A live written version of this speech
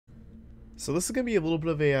So this is going to be a little bit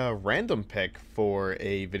of a random pick for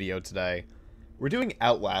a video today. We're doing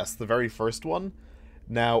Outlast, the very first one.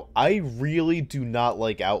 Now, I really do not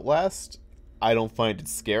like Outlast. I don't find it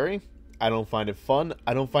scary. I don't find it fun.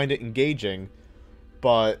 I don't find it engaging.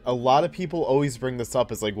 But a lot of people always bring this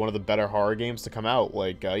up as like one of the better horror games to come out,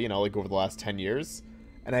 like, like over the last 10 years.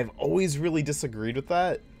 And I've always really disagreed with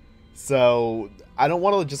that. So, I don't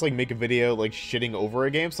want to just, like, make a video, like, shitting over a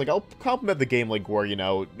game. So, like, I'll compliment the game, like, where,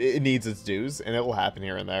 it needs its dues, and it will happen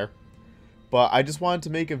here and there. But I just wanted to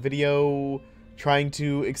make a video trying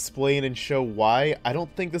to explain and show why I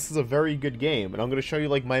don't think this is a very good game. And I'm going to show you,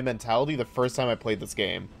 like, my mentality the first time I played this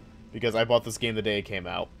game. Because I bought this game the day it came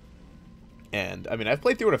out. And, I mean, I've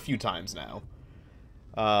played through it a few times now.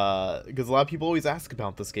 Because a lot of people always ask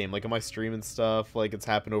about this game, like, on my stream and stuff. Like, it's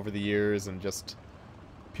happened over the years, and just...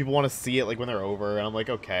 people want to see it, like, when they're over, and I'm like,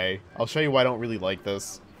 okay, I'll show you why I don't really like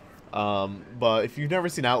this. But if you've never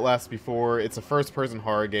seen Outlast before, it's a first-person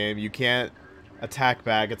horror game. You can't attack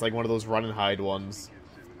back. It's like one of those run-and-hide ones.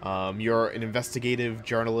 You're an investigative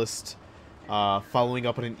journalist following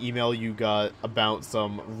up on an email you got about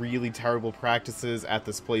some really terrible practices at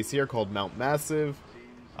this place here called Mount Massive.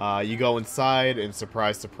 You go inside, and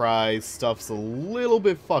surprise, surprise, stuff's a little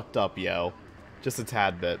bit fucked up, yo. Just a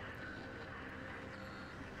tad bit.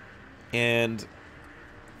 And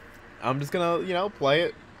I'm just gonna, play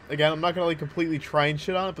it. Again, I'm not gonna, like, completely try and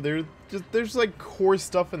shit on it, but there's like, core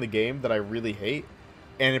stuff in the game that I really hate,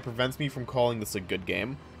 and it prevents me from calling this a good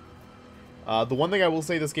game. The one thing I will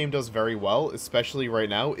say this game does very well, especially right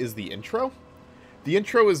now, is the intro. The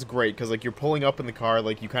intro is great, because, like, you're pulling up in the car,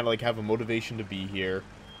 like, you kind of, like, have a motivation to be here.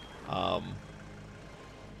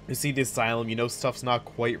 You see the asylum, you know stuff's not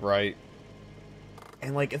quite right.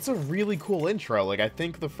 And, like, it's a really cool intro. Like, I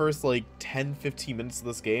think the first, like, 10-15 minutes of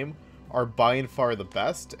this game are by and far the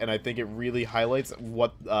best, and I think it really highlights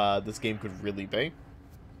what this game could really be.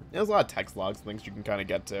 There's a lot of text logs and things you can kind of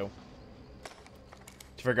get to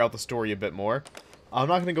figure out the story a bit more. I'm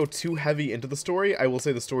not going to go too heavy into the story. I will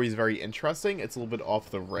say the story is very interesting. It's a little bit off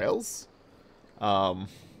the rails. But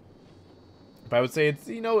I would say it's,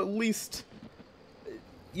 at least,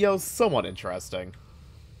 somewhat interesting.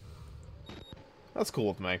 That's cool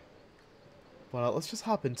with me. Well, let's just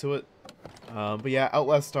hop into it. But yeah,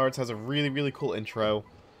 Outlast starts, has a really, really cool intro.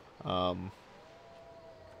 And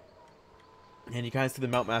you kind of see the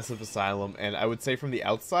Mount Massive Asylum, and I would say from the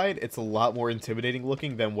outside, it's a lot more intimidating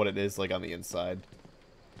looking than what it is, like, on the inside.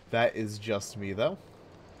 That is just me, though.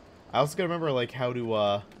 I also gotta remember, like, how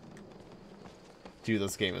to, do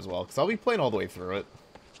this game as well, because I'll be playing all the way through it.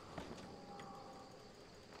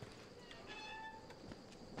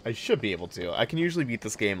 I should be able to. I can usually beat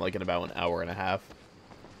this game, like, in about an hour and a half.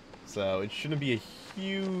 So, it shouldn't be a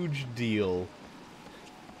huge deal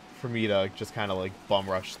for me to just kind of, like, bum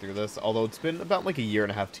rush through this. Although it's been about, like, a year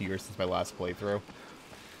and a half, 2 years since my last playthrough.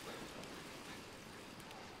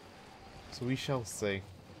 So, we shall see.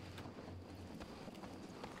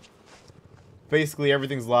 Basically,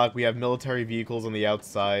 everything's locked. We have military vehicles on the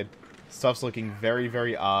outside. Stuff's looking very,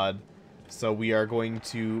 very odd. So we are going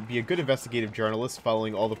to be a good investigative journalist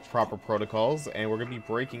following all the proper protocols, and we're going to be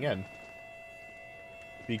breaking in.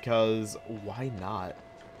 Because, why not?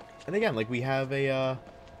 And again, like, we have a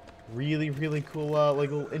really, really cool, like,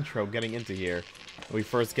 little intro getting into here. When we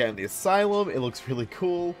first get in the asylum, it looks really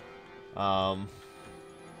cool.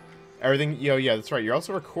 Everything, yeah, that's right, you're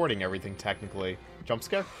also recording everything, technically. Jump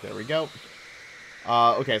scare? There we go.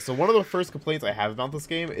 Okay, so one of the first complaints I have about this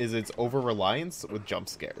game is its over-reliance with jump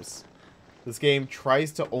scares. This game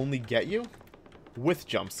tries to only get you with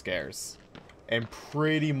jump scares. And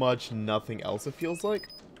pretty much nothing else, it feels like.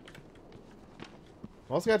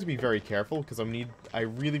 I also got to be very careful, because I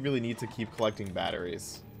really, really need to keep collecting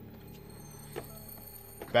batteries.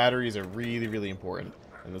 Batteries are really, really important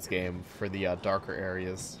in this game for the darker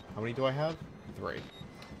areas. How many do I have? 3.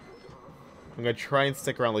 I'm going to try and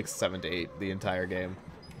stick around, like, 7 to 8 the entire game.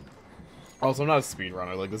 Also, I'm not a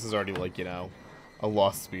speedrunner. Like, this is already, like, a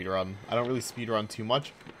lost speedrun. I don't really speedrun too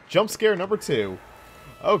much. Jump scare number 2.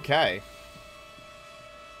 Okay.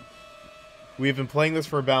 We've been playing this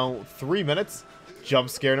for about 3 minutes.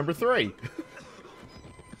 Jump scare number 3.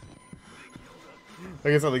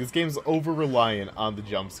 Like I said, like, this game's over-reliant on the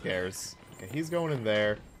jump scares. Okay, he's going in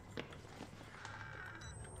there.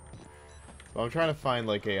 So I'm trying to find,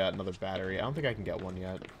 like, another battery. I don't think I can get one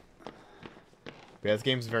yet. But yeah, this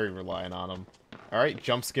game's very reliant on them. Alright,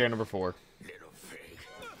 jump scare number 4.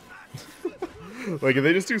 Like,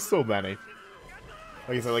 they just do so many.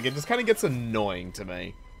 Like I said, like, it just kind of gets annoying to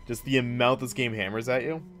me. Just the amount this game hammers at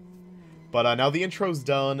you. But now the intro's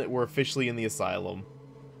done. We're officially in the asylum.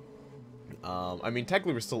 I mean,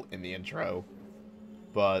 technically we're still in the intro,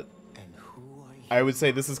 but I would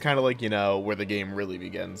say this is kind of like, you know, where the game really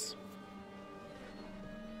begins.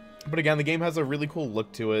 But again, the game has a really cool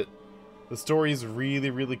look to it. The story is really,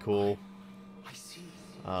 really cool.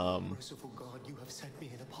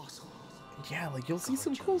 Yeah, like, you'll see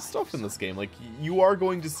some cool stuff in this game. Like, you are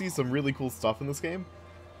going to see some really cool stuff in this game,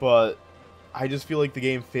 but I just feel like the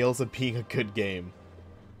game fails at being a good game.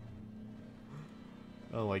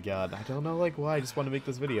 Oh my god, I don't know, like, why I just want to make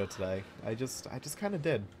this video today. I just kind of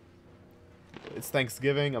did. It's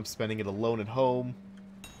Thanksgiving, I'm spending it alone at home.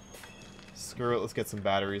 Screw it, let's get some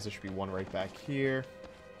batteries. There should be one right back here.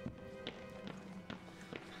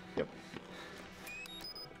 Yep.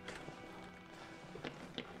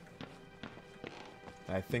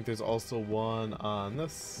 I think there's also one on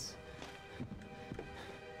this.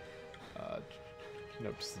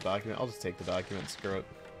 Nope, just the document. I'll just take the document, screw it.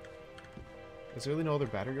 Is there really no other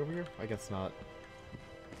battery over here? I guess not.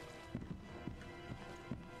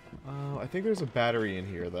 I think there's a battery in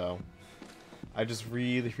here, though. I just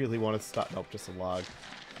really, really want to stock... Nope, just a log.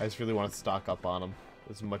 I just really want to stock up on them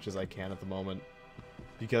as much as I can at the moment.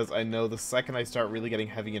 Because I know the second I start really getting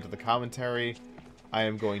heavy into the commentary, I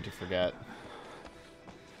am going to forget.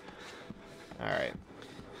 Alright.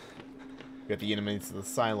 We got the inmates of the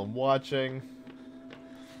asylum watching.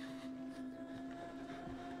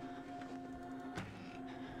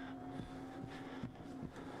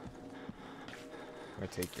 I'm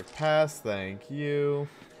gonna take your pass, thank you.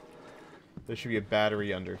 There should be a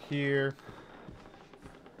battery under here.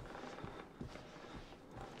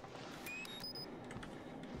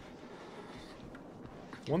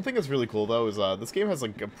 One thing that's really cool, though, is this game has,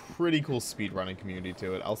 like, a pretty cool speedrunning community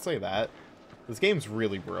to it. I'll say that. This game's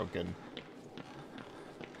really broken.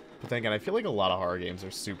 But then again, I feel like a lot of horror games are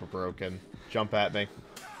super broken. Jump at me.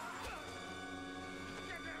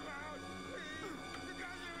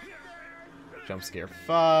 Jump scare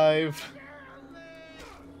 5.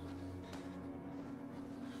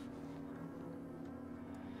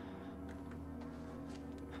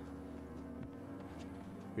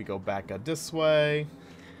 We go back this way.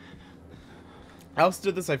 I also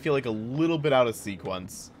did this, I feel like, a little bit out of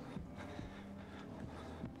sequence.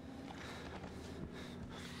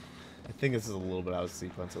 I think this is a little bit out of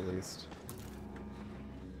sequence, at least.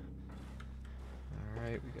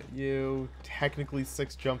 Alright, we got you. Technically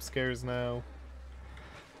 6 jump scares now.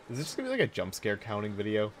 Is this just gonna be like a jump scare counting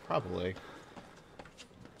video? Probably. I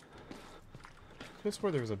could have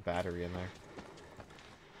swore there was a battery in there.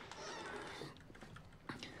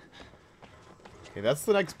 Okay, that's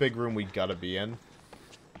the next big room we gotta be in.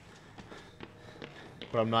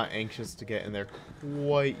 But I'm not anxious to get in there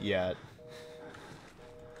quite yet.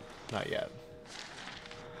 Not yet.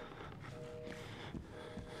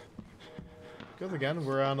 Because again,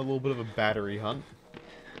 we're on a little bit of a battery hunt.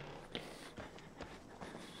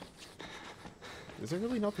 Is there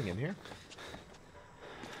really nothing in here?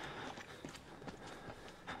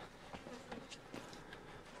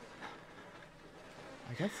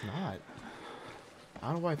 I guess not. I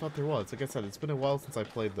don't know why I thought there was. Like I said, it's been a while since I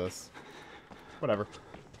played this. Whatever.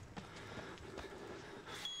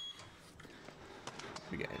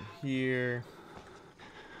 We get in here.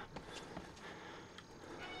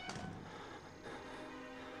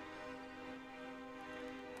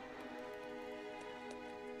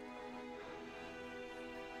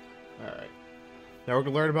 Alright. Now we're going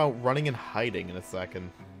to learn about running and hiding in a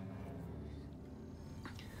second.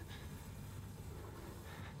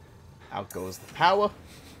 Out goes the power.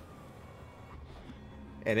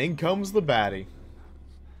 And in comes the baddie.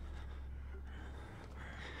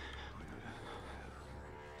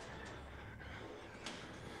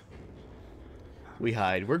 We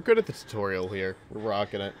hide. We're good at the tutorial here. We're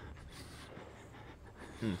rocking it.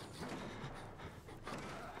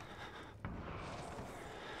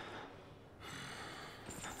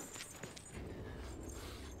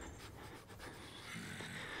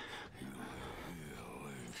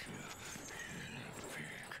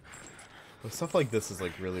 But stuff like this is,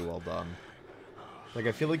 like, really well done. Like,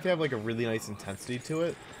 I feel like they have, like, a really nice intensity to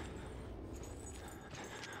it.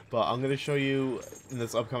 But I'm gonna show you in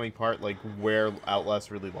this upcoming part, like, where Outlast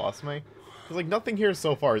really lost me. Because, like, nothing here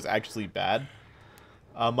so far is actually bad.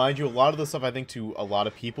 Mind you, a lot of the stuff I think to a lot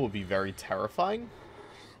of people would be very terrifying.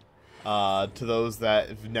 To those that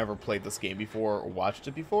have never played this game before or watched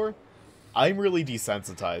it before. I'm really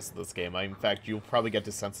desensitized to this game. In fact, you'll probably get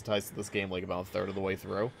desensitized to this game, like, about a third of the way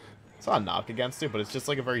through. It's not a knock against it, but it's just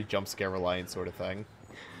like a very jump scare reliant sort of thing.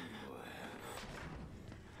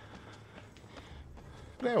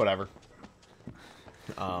 Yeah, whatever.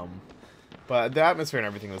 But the atmosphere and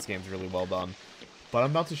everything in this game is really well done. But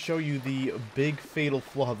I'm about to show you the big fatal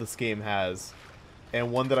flaw this game has.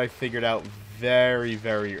 And one that I figured out very,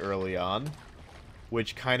 very early on.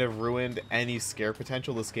 Which kind of ruined any scare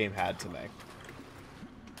potential this game had to me.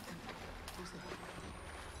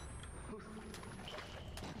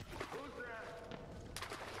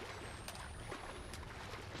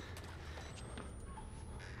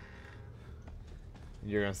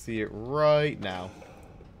 You're gonna see it right now.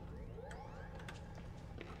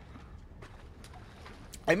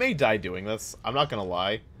 I may die doing this. I'm not gonna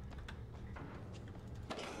lie.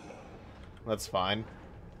 That's fine.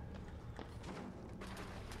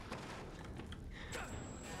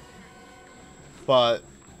 But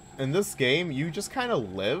in this game, you just kind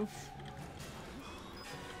of live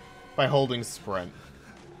by holding sprint.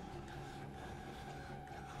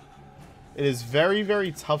 It is very,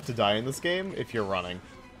 very tough to die in this game if you're running.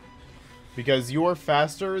 Because you are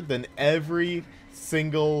faster than every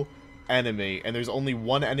single enemy, and there's only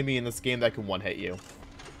one enemy in this game that can one-hit you.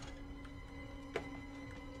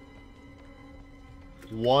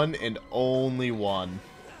 One and only one.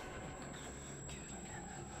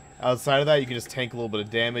 Outside of that, you can just tank a little bit of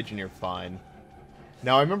damage and you're fine.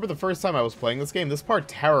 Now, I remember the first time I was playing this game, this part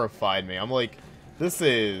terrified me. I'm like, this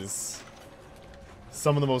is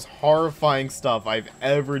some of the most horrifying stuff I've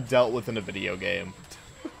ever dealt with in a video game.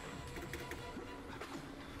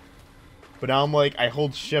 But now I'm like, I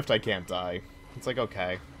hold shift, I can't die. It's like,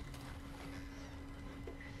 okay.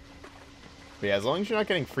 But yeah, as long as you're not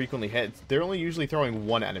getting frequently hit, they're only usually throwing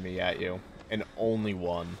one enemy at you. And only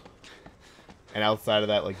one. And outside of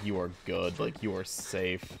that, like, you are good. Like, you are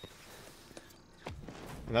safe.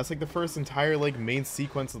 And that's, like, the first entire, like, main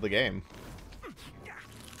sequence of the game.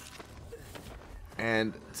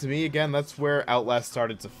 And to me, again, that's where Outlast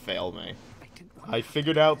started to fail me. I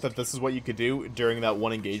figured out that this is what you could do during that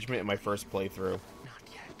one engagement in my first playthrough.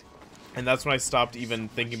 And that's when I stopped even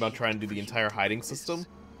thinking about trying to do the entire hiding system.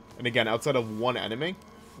 And again, outside of one enemy,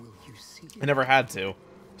 I never had to.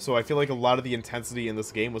 So I feel like a lot of the intensity in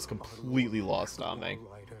this game was completely lost on me.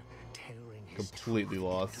 Completely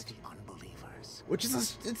lost. Which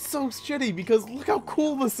is, it's so shitty because look how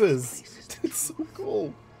cool this is. It's so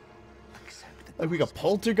cool. Like, we got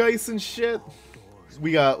poltergeists and shit.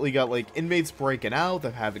 We got like inmates breaking out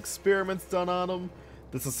that have experiments done on them.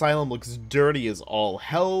 This asylum looks dirty as all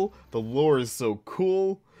hell. The lore is so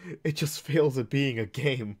cool. It just fails at being a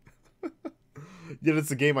game. Yet it's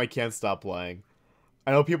a game I can't stop playing.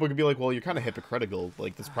 I know people can be like, well, you're kind of hypocritical.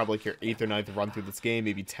 Like, this is probably like your 8th or 9th run through this game,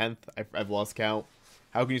 maybe 10th. I've lost count.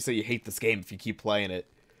 How can you say you hate this game if you keep playing it?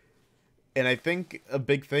 And I think a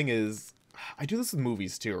big thing is, I do this with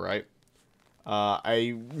movies too, right?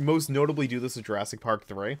 I most notably do this with Jurassic Park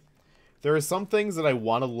 3. There are some things that I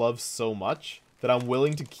want to love so much that I'm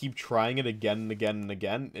willing to keep trying it again and again and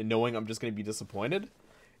again, and knowing I'm just going to be disappointed,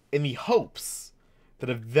 in the hopes that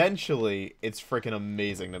eventually it's freaking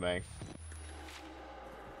amazing to me.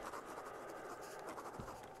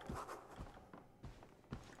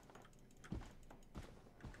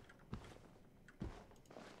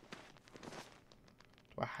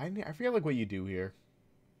 I forget, like, what you do here.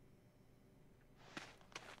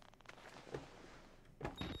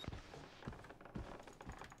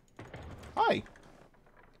 Hi.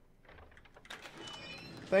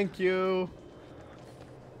 Thank you.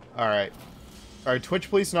 Alright. Alright, Twitch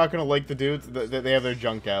Police not gonna like the dudes. They have their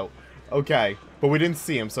junk out. Okay. But we didn't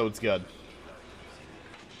see him, so it's good.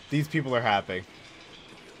 These people are happy.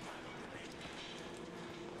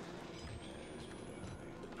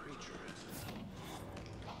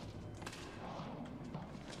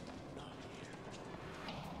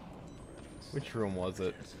 Which room was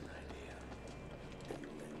it?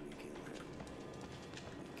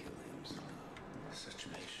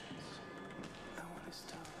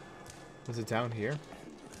 Was it down here?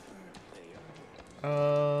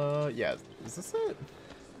 Yeah. Is this it?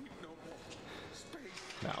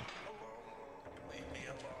 No.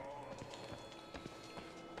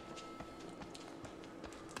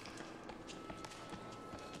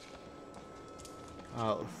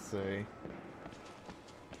 Let's see.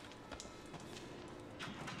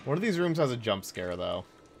 One of these rooms has a jump scare, though.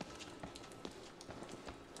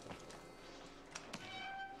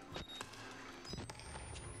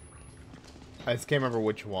 I just can't remember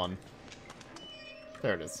which one.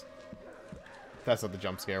 There it is. That's not the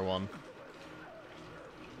jump scare one.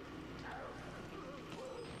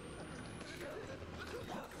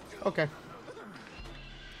 Okay.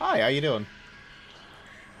 Hi, how you doing?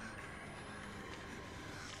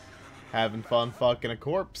 Having fun fucking a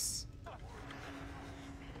corpse.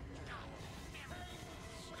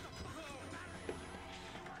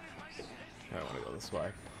 I don't want to go this way.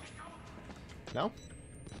 No?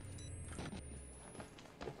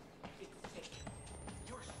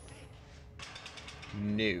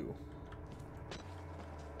 No.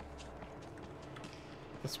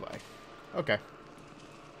 This way. Okay.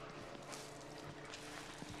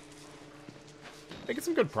 Making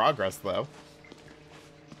some good progress, though.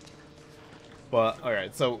 But,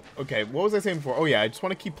 alright, so, okay, what was I saying before? Oh yeah, I just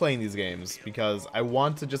want to keep playing these games, because I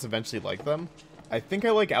want to just eventually like them. I think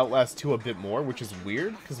I like Outlast 2 a bit more, which is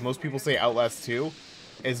weird, because most people say Outlast 2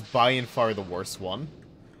 is by and far the worst one.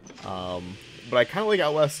 But I kind of like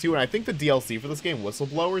Outlast 2, and I think the DLC for this game,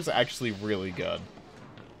 Whistleblower, is actually really good.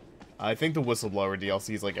 I think the Whistleblower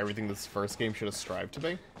DLC is like everything this first game should have strived to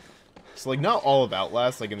be. So, like, not all of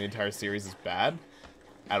Outlast, like, in the entire series is bad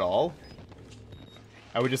at all.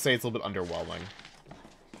 I would just say it's a little bit underwhelming.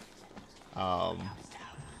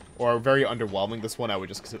 Or very underwhelming. This one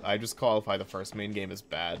I just qualify the first main game as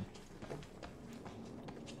bad.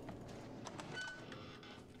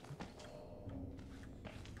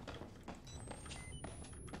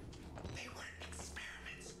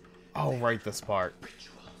 Oh, right, this part.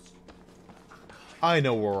 I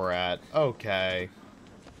know where we're at. Okay.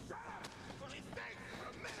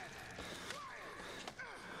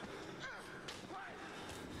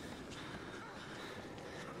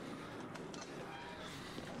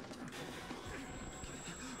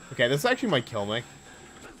 Okay, this actually might kill me.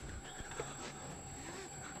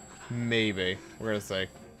 Maybe. We're gonna see.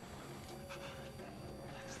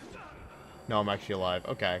 No, I'm actually alive.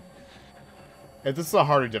 Okay. If this is a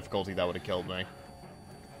harder difficulty, that would have killed me.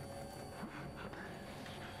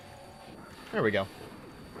 There we go.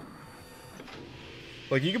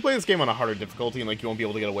 Like, you can play this game on a harder difficulty, and, like, you won't be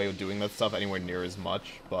able to get away with doing that stuff anywhere near as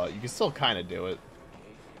much, but you can still kind of do it.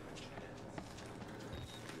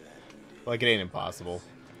 Like, it ain't impossible.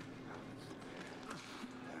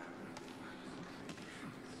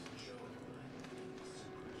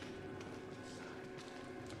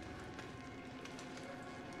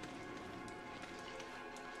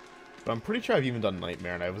 But I'm pretty sure I've even done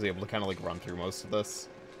Nightmare, and I was able to kind of, like, run through most of this.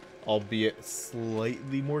 Albeit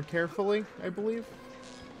slightly more carefully, I believe.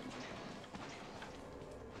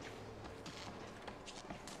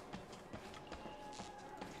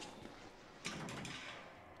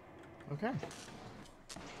 Okay.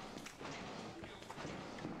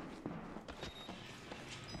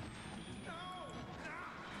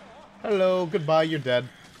 Hello, goodbye, you're dead.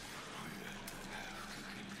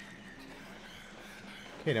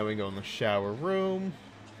 Okay, now we can go in the shower room.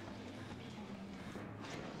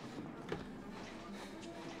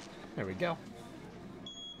 There we go.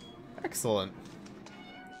 Excellent.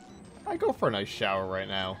 I go for a nice shower right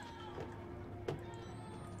now.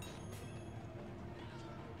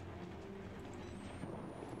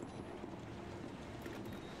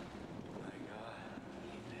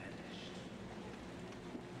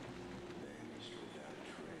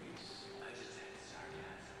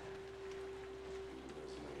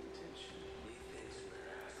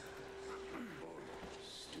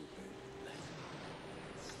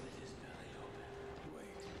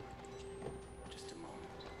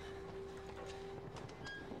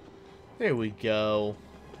 There we go.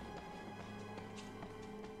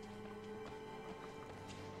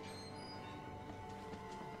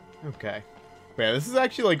 Okay. But yeah, this is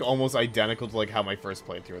actually, like, almost identical to, like, how my first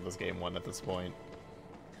playthrough of this game went at this point.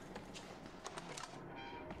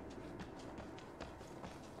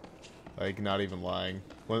 Like, not even lying.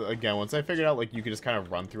 Well, again, once I figured out, like, you could just kind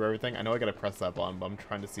of run through everything. I know I gotta press that button, but I'm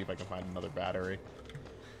trying to see if I can find another battery.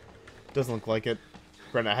 Doesn't look like it.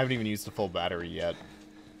 Granted, I haven't even used a full battery yet.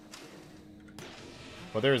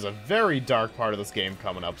 But there is a very dark part of this game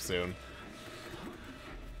coming up soon.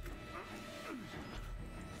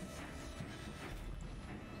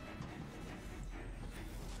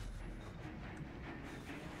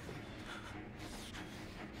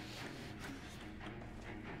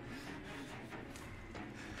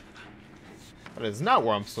 That is not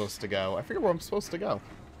where I'm supposed to go. I forget where I'm supposed to go.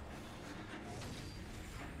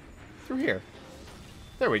 Through here.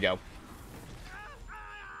 There we go.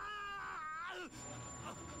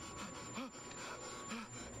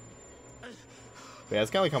 But yeah,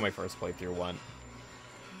 it's kind of like how my first playthrough went.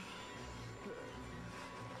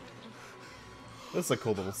 This is a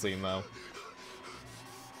cool little scene, though.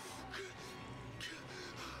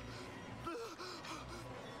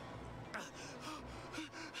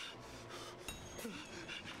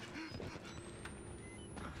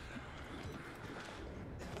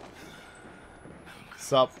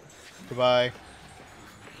 Sup? Goodbye.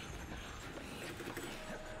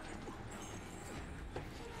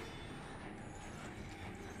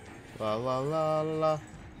 La la la la.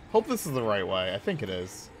 Hope this is the right way. I think it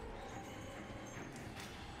is.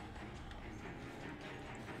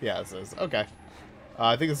 Yeah, this is. Okay.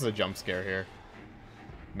 I think this is a jump scare here.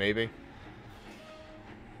 Maybe.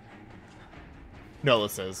 No,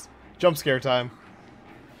 this is. Jump scare time.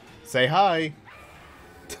 Say hi.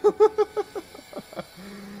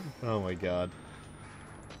 Oh my god.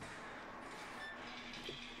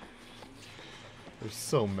 There's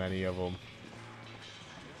so many of them.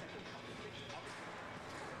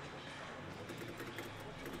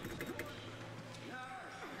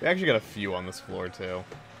 We actually got a few on this floor, too.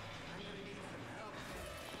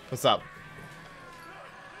 What's up?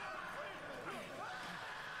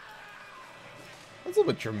 That's a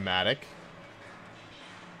little bit dramatic.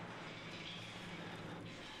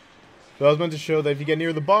 But I was meant to show that if you get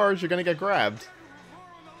near the bars, you're gonna get grabbed.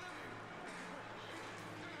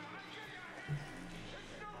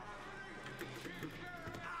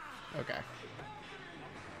 Okay.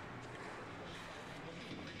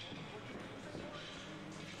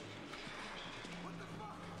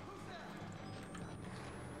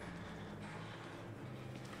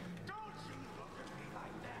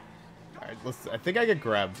 Alright, I think I get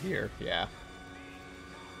grabbed here. Yeah.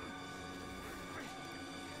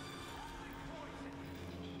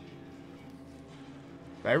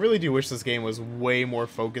 I really do wish this game was way more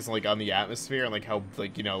focused like on the atmosphere and like how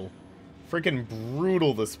like, you know, freaking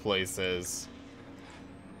brutal this place is.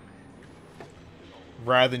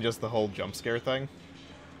 Rather than just the whole jump scare thing.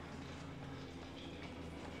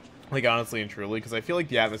 Like honestly and truly, because I feel like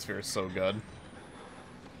the atmosphere is so good.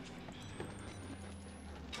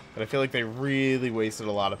 But I feel like they really wasted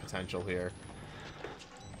a lot of potential here.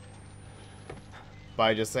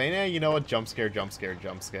 By just saying, eh, you know what, jump scare, jump scare,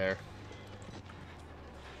 jump scare.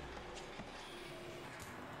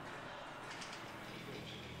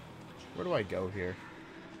 Where do I go here?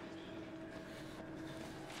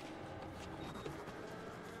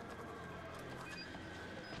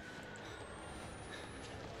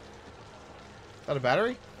 Is that a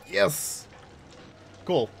battery? Yes!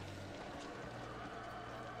 Cool.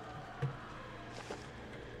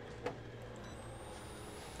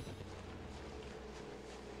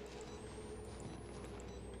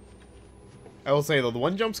 I will say, though, the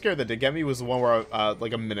one jump scare that did get me was the one where,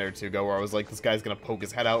 like a minute or two ago, where I was like, this guy's gonna poke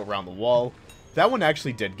his head out around the wall. That one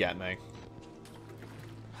actually did get me.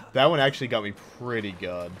 That one actually got me pretty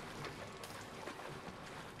good.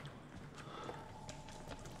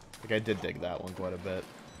 Like, I did dig that one quite a bit.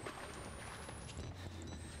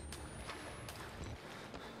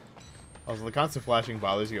 Also, the constant flashing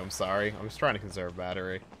bothers you, I'm sorry. I'm just trying to conserve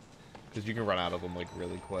battery. Because you can run out of them, like,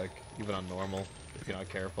 really quick. Even on normal, if you're not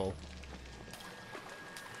careful.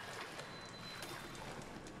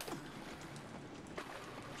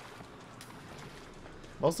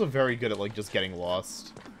 I'm also very good at, like, just getting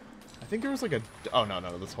lost. I think there was, like, a... Oh, no,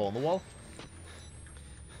 this hole in the wall.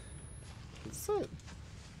 Is this it?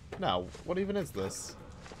 No, what even is this?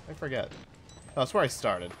 I forget. Oh, that's where I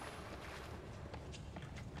started.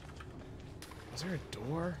 Was there a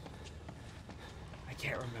door? I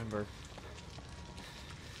can't remember.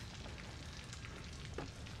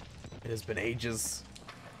 It has been ages.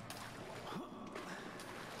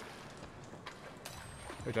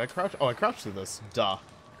 Wait, did I crouch? Oh, I crouched through this. Duh.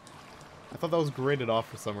 I thought that was graded off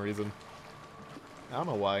for some reason. I don't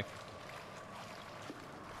know why.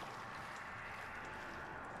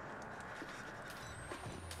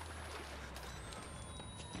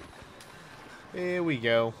 Here we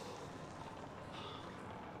go.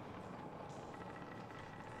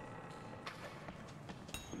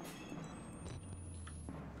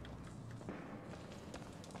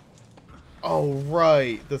 Oh,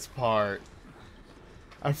 right. This part.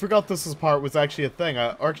 I forgot this part was actually a thing.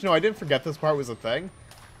 Or actually, no, I didn't forget this part was a thing.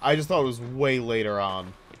 I just thought it was way later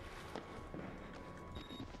on.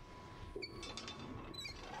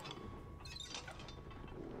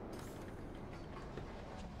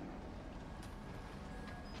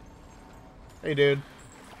 Hey, dude.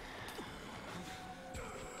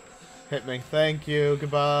 Hit me. Thank you.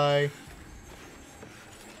 Goodbye.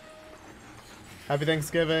 Happy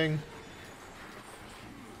Thanksgiving.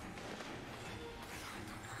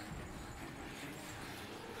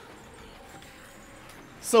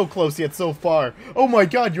 So close yet so far. Oh my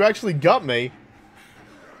god, you actually got me.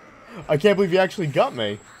 I can't believe you actually got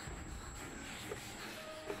me.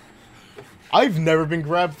 I've never been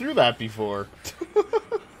grabbed through that before.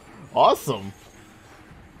 Awesome.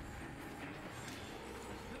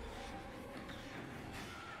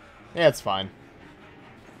 Yeah, it's fine.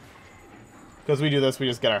 Because we do this, we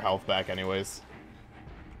just get our health back anyways.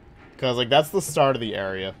 Because, like, that's the start of the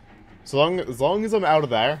area. So as long as I'm out of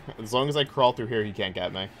there, as long as I crawl through here, he can't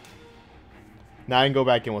get me. Now I can go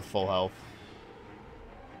back in with full health.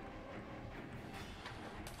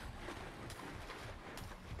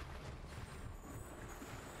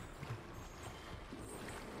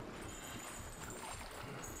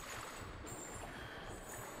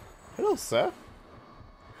 Hello, sir.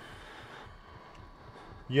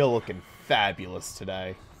 You're looking fabulous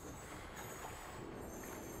today.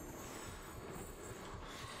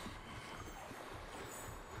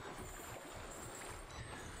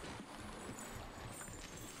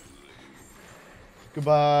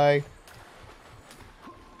 Goodbye.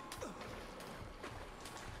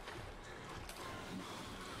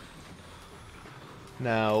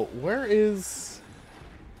 Now, where is...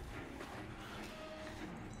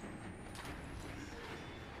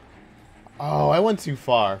 Oh, I went too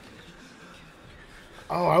far.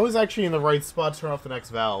 Oh, I was actually in the right spot to turn off the next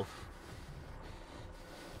valve.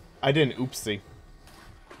 I didn't. Oopsie.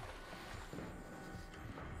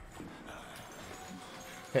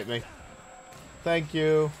 Hit me. Thank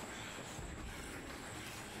you.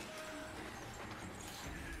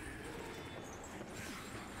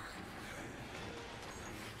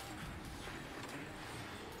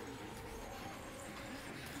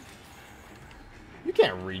 You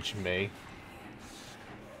can't reach me.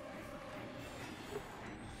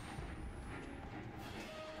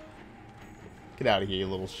 Get out of here, you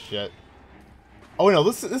little shit. Oh no,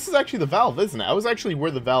 this is actually the valve, isn't it? I was actually where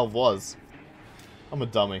the valve was. I'm a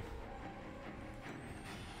dummy.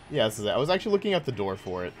 Yeah, this is it. I was actually looking at the door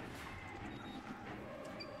for it.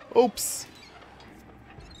 Oops.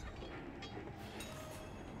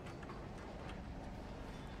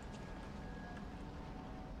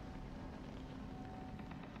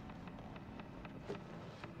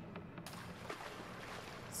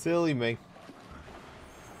 Silly me.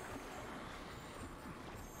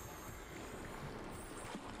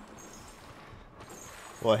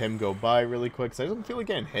 Let him go by really quick, so I don't feel like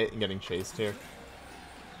getting hit and getting chased here.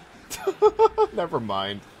 Never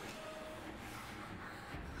mind.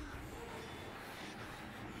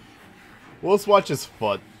 We'll just watch his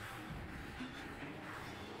foot.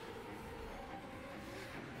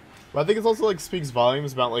 But I think it's also, like, speaks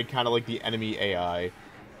volumes about, like, kind of, like, the enemy AI.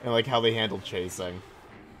 And, like, how they handle chasing.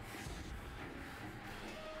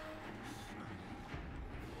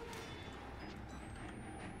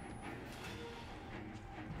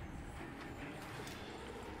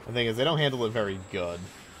 The thing is, they don't handle it very good.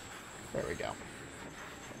 There we go.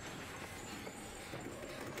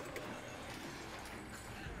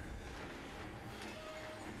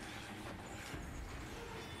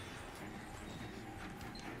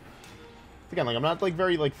 Again, like, I'm not, like,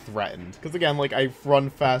 very, like, threatened. Because, again, like, I run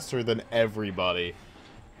faster than everybody.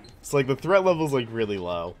 So, like, the threat level's, like, really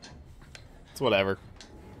low. It's whatever.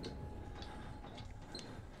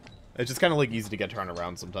 It's just kind of, like, easy to get turned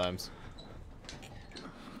around sometimes.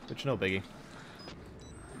 Which, no biggie.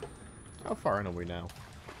 How far in are we now?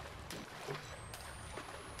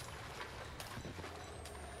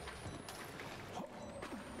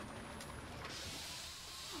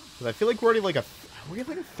 Because I feel like we're already, like, we're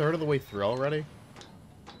like a third of the way through already.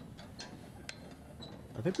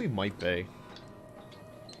 I think we might be.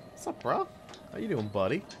 What's up, bro? How you doing,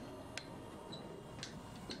 buddy?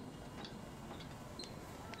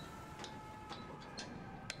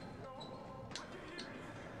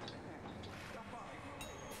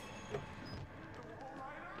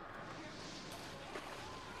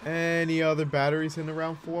 Any other batteries in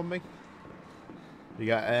around for me? You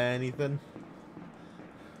got anything?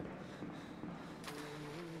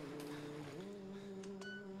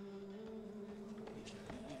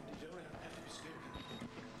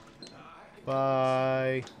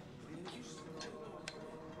 Bye.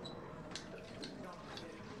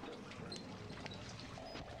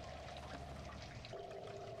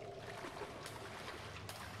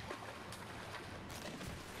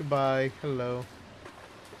 Goodbye. Hello.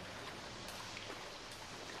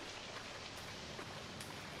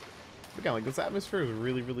 Again, like, this atmosphere is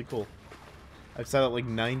really, really cool. I've said it like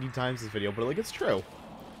 90 times this video, but like, it's true.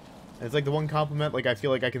 And it's like the one compliment like I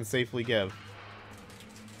feel like I can safely give.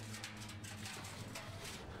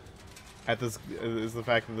 At this is the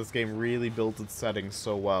fact that this game really built its settings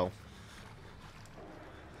so well.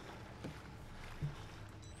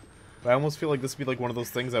 But I almost feel like this would be like one of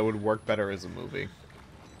those things that would work better as a movie.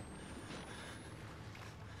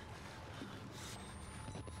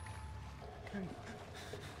 Okay.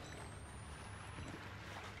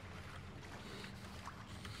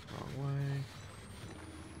 Wrong way.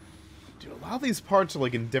 Dude, a lot of these parts are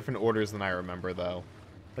like in different orders than I remember though.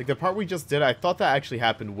 Like, the part we just did, I thought that actually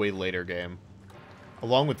happened way later game.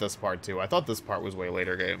 Along with this part, too. I thought this part was way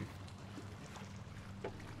later game.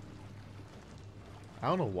 I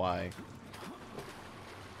don't know why.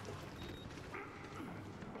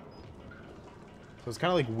 So it's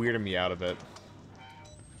kind of, like, weirding me out a bit.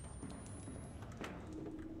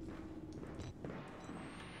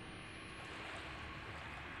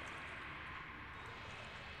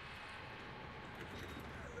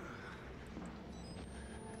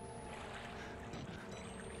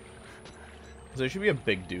 So there should be a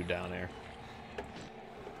big dude down there.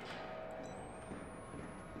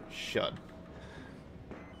 Should.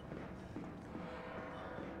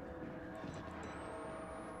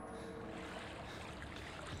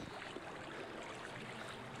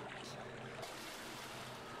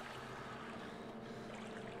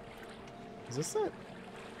 Is this it?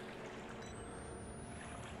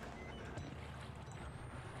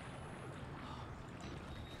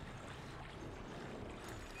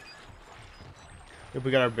 Yep,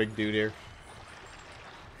 we got our big dude here.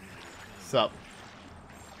 Sup?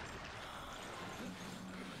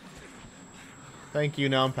 Thank you,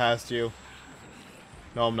 now I'm past you.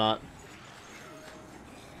 No, I'm not.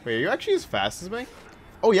 Wait, are you actually as fast as me?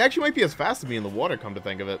 Oh, you actually might be as fast as me in the water, come to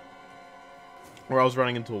think of it. Or I was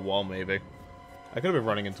running into a wall, maybe. I could have been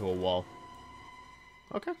running into a wall.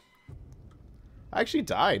 Okay. I actually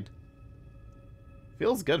died.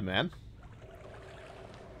 Feels good, man.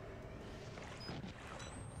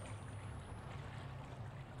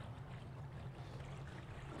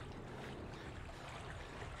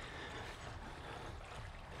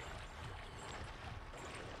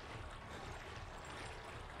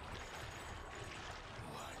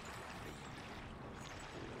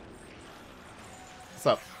 What's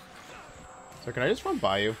up? So can I just run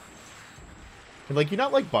by you? And, like, you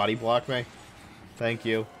not, like, body block me? Thank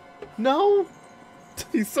you. No!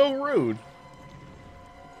 He's so rude.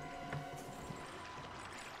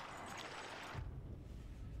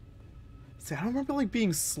 See, I don't remember, like,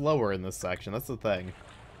 being slower in this section. That's the thing.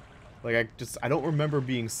 Like, I don't remember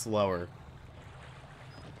being slower.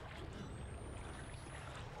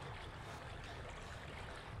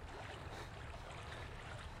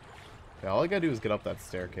 Yeah, all I gotta do is get up that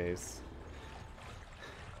staircase.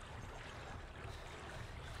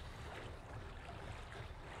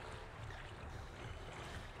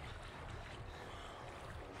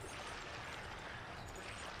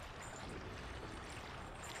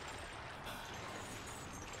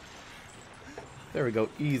 There we go,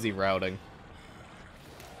 easy routing.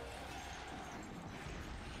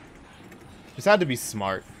 Just had to be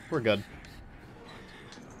smart. We're good.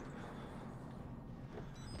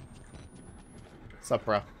 What's up,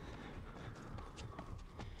 bro?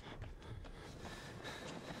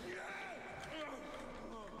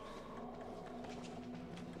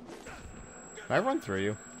 Can I run through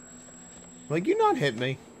you? Like, you not hit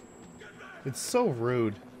me. It's so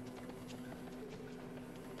rude.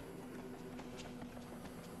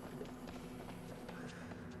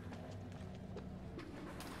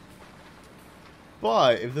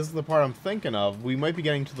 But, if this is the part I'm thinking of, we might be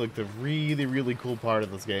getting to, like, the really, really cool part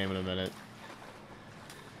of this game in a minute.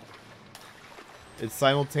 It's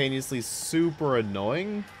simultaneously super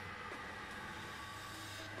annoying,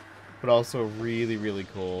 but also really, really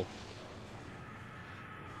cool.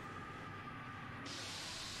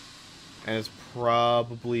 And it's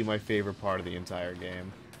probably my favorite part of the entire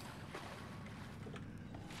game.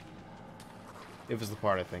 If it's the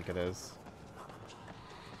part I think it is.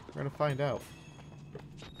 We're gonna find out.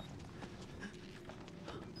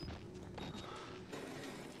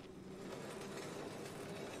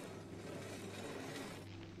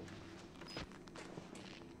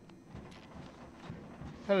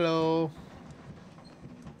 Hello.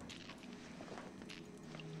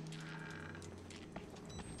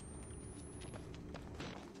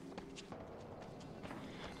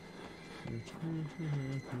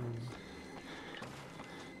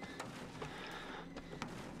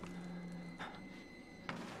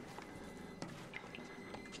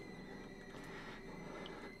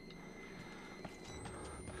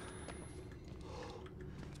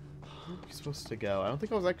 Where are you supposed to go? I don't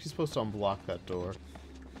think I was actually supposed to unblock that door.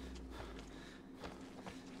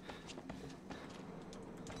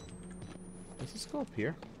 Does this go up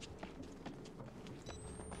here?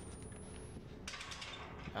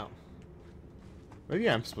 Oh. Maybe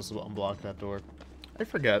I'm supposed to unblock that door. I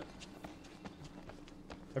forget.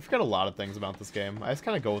 I forget a lot of things about this game. I just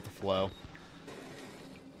kind of go with the flow.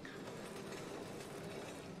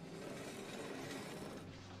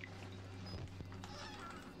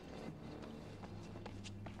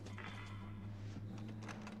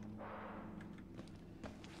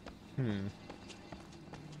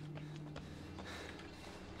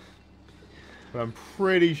 But I'm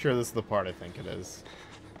pretty sure this is the part I think it is.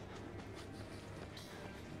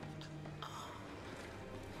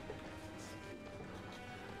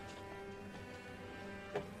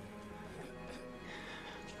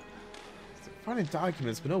 Finding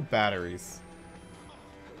documents, but no batteries.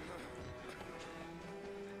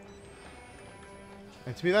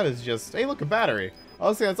 And to me that is just, hey look, a battery.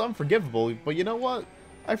 Honestly, that's unforgivable, but you know what?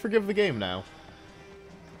 I forgive the game now.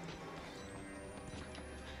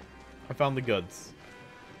 I found the goods.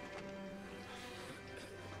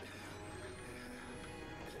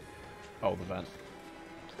 Oh, the vent.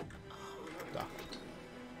 Duh.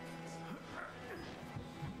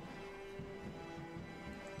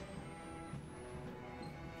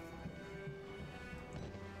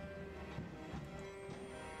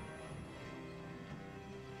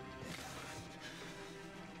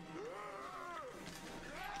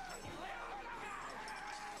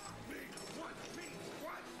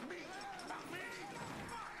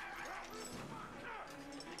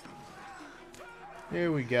 Here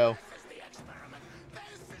we go.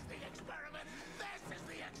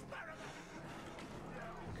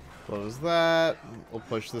 Close that. We'll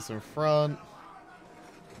push this in front.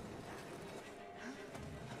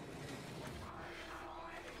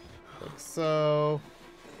 Like so.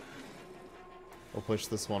 We'll push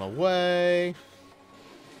this one away.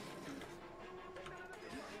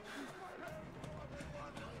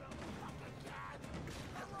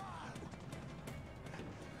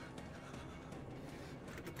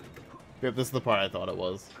 Yep, this is the part I thought it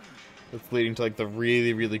was. It's leading to like the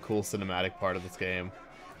really, really cool cinematic part of this game.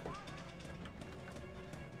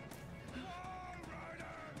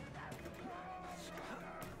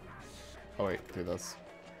 Oh wait, through this.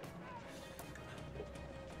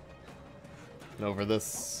 And over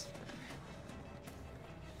this.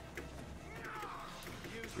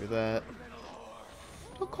 Through that.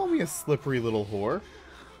 Don't call me a slippery little whore.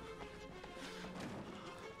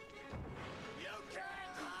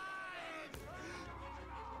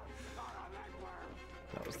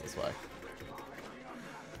 That was this way.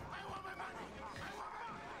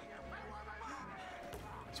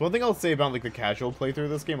 So one thing I'll say about like the casual playthrough of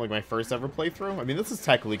this game, like my first ever playthrough, I mean this is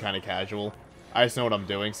technically kind of casual. I just know what I'm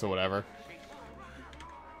doing, so whatever.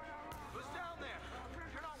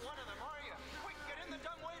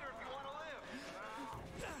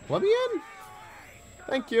 Let me in.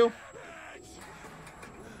 Thank you.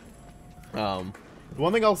 The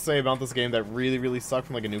one thing I'll say about this game that really, really sucked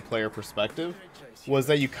from like a new player perspective was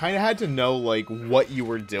that you kind of had to know like what you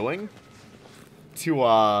were doing to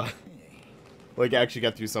like actually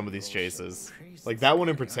get through some of these chases. Like that one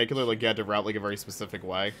in particular, like you had to route like a very specific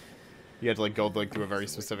way. You had to like go like through a very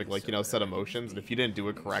specific like, you know, set of motions, and if you didn't do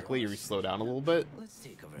it correctly or you slow down a little bit,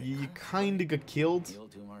 you kind of get killed.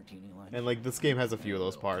 And like this game has a few of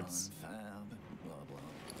those parts.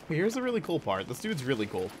 Here's a really cool part. This dude's really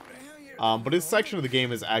cool. But his section of the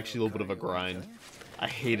game is actually a little bit of a grind. I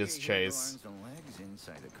hate his chase.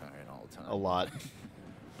 A lot.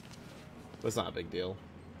 But it's not a big deal.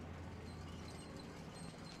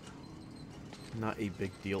 Not a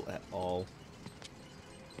big deal at all.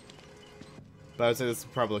 But I would say this is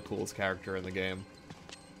probably the coolest character in the game.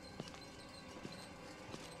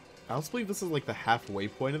 I also believe this is like the halfway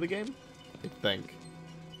point of the game. I think.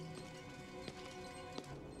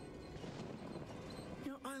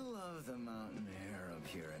 You know, I love the mountain air up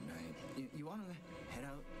here at night. You want to head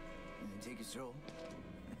out and take a stroll?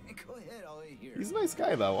 Go ahead, I'll wait here. He's a nice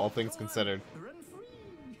guy, though, all things considered. Run free.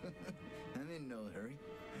 I'm in no hurry.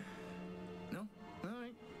 No? All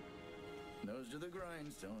right. Nose to the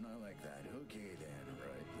grindstone. I like that. Okay, then.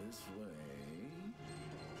 Right this way.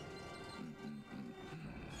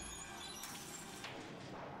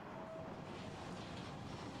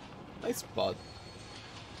 Nice butt.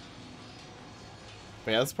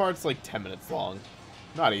 But yeah, this part's like 10 minutes long.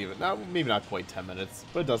 Not even. Maybe not quite 10 minutes,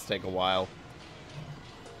 but it does take a while.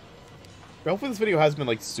 But hopefully this video hasn't been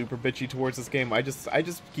like super bitchy towards this game. I just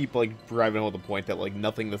keep like driving home the point that like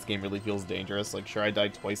nothing in this game really feels dangerous. Like sure, I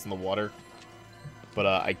died twice in the water, but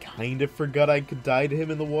I kind of forgot I could die to him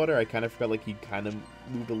in the water. I kind of forgot like he kind of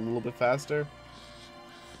moved a little bit faster,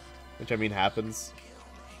 which I mean happens.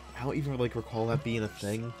 I don't even like recall that being a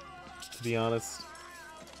thing, to be honest.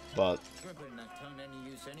 But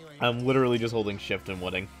I'm literally just holding shift and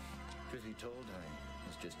winning.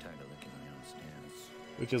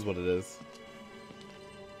 Which is what it is.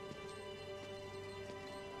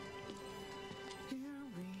 Here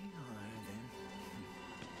we are then.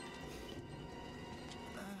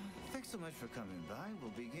 Thanks so much for coming by.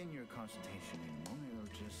 We'll begin your consultation in a moment.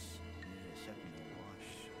 It'll just need a second to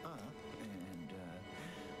wash up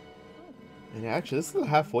And actually, this is the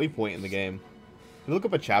halfway point in the game. If you look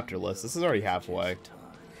up a chapter list, this is already halfway.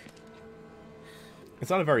 It's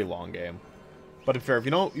not a very long game. But if you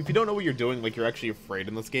don't know what you're doing, like you're actually afraid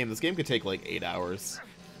in this game could take like 8 hours.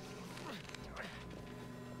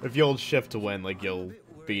 If you hold shift to win, like you'll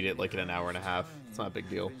beat it like in an hour and a half. It's not a big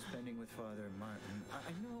deal.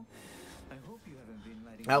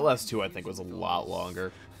 Outlast 2 I think was a lot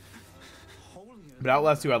longer. But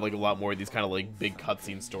Outlast 2 had like a lot more of these kind of like big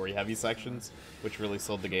cutscene story heavy sections, which really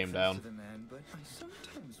slowed the game down. To the man, but I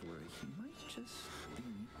sometimes worry he might just be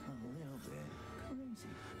a little bit crazy.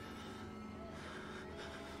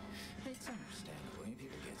 It's understandable when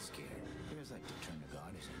people get scared. Heroes like to turn to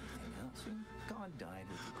God as anything else, and God died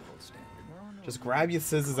with the gold standard. We're on Just grab your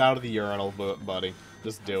scissors out of the urinal, buddy.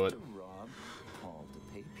 Just do it. to rob Paul to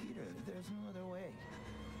pay Peter. There's no other way.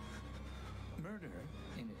 Murder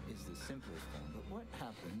is the simplest form, but what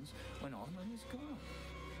happens when all money's gone?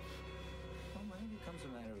 Well, money becomes a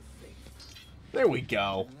matter of faith. There we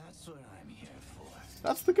go. And that's what I'm here for.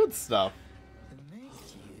 That's the good stuff. To make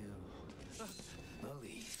you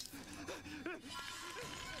believe.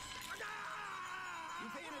 You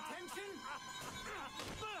paying attention?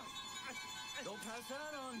 Don't pass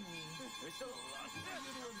that on me. There's so much for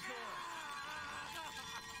you to absorb.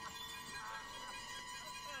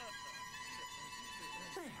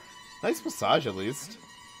 Nice massage, at least.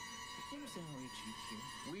 Here's how we cheat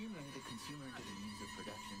here. We made the consumer into the means of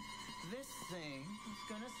production. This thing is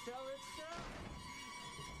gonna sell itself.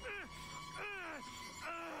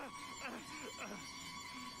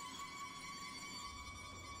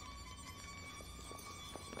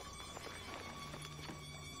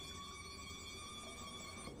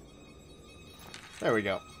 There we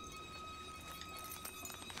go.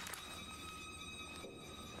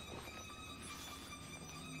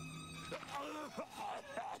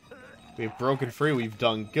 We've broken free, we've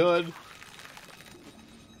done good.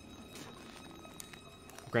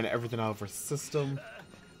 Granted everything out of our system.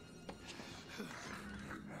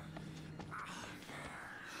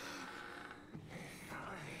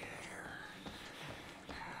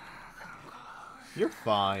 You're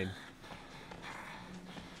fine.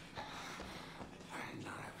 I'm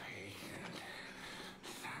not a patient.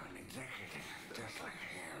 I'm an executive, just like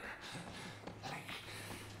him. Like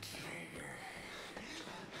Trigger.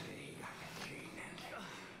 He got the gene and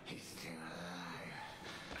he's still alive.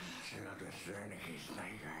 Still discerning his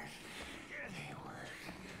nightmares. They work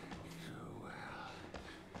so well.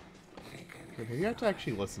 Thinking You have to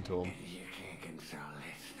actually listen to him. you can't control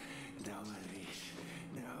it. Nobody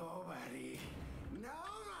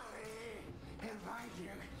can find you.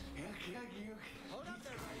 He'll kill you. Hold up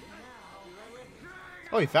there right now.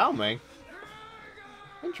 Oh, he found me.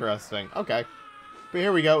 Interesting. Okay. But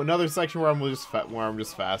here we go. Another section where I'm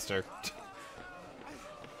just faster.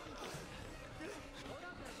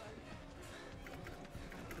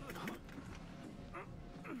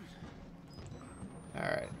 All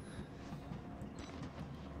right.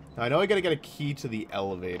 Now I know I gotta get a key to the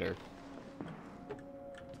elevator.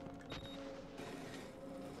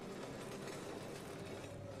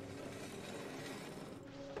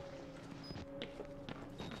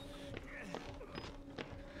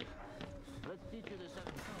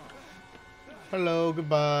 Hello,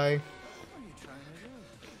 goodbye. What are you trying to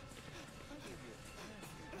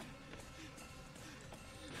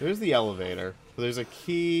do? There's the elevator. There's a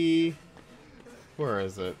key. Where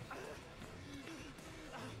is it?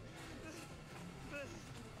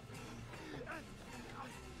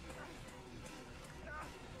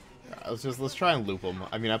 Let's try and loop him.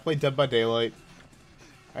 I mean, I played Dead by Daylight.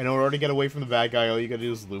 I know in order to get away from the bad guy, all you gotta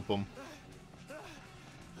do is loop him.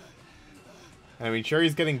 I mean, sure,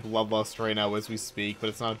 he's getting bloodlust right now as we speak, but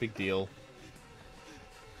it's not a big deal.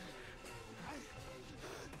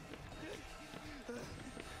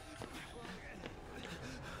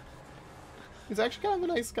 He's actually kind of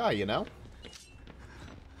a nice guy, you know?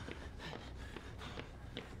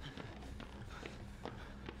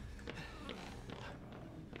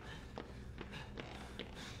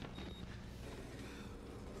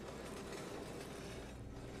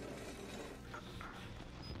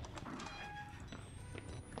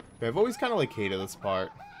 But I've always kind of like hated this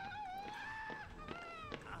part.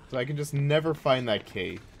 So I can just never find that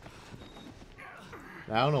key.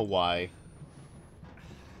 I don't know why.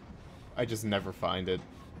 I just never find it.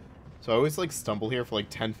 So I always like stumble here for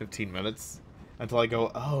like 10-15 minutes until I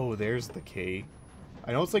go, oh, there's the key.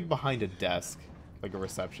 I know it's like behind a desk, like a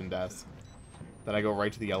reception desk. Then I go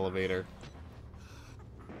right to the elevator.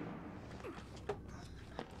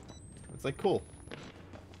 It's like, cool.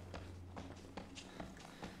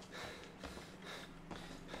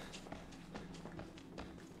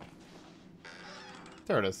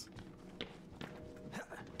 There it is.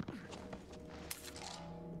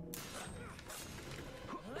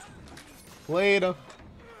 Later.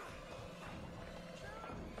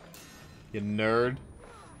 You nerd.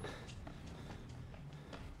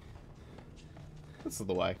 This is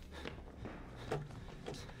the way.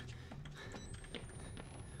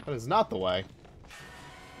 That is not the way.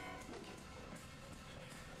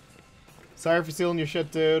 Sorry for stealing your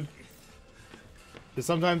shit, dude. Because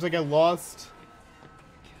sometimes I get lost.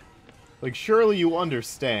 Like, surely you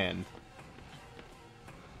understand.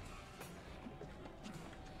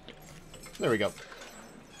 There we go.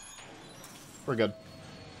 We're good.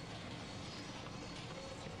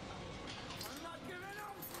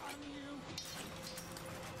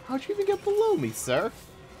 How'd you even get below me, sir?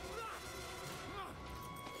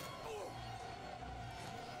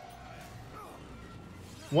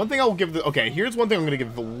 One thing I'll give the... Okay, here's one thing I'm going to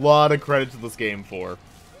give a lot of credit to this game for.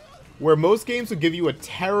 Where most games would give you a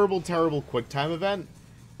terrible, terrible QuickTime event,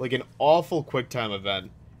 like an awful QuickTime event,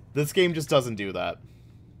 this game just doesn't do that.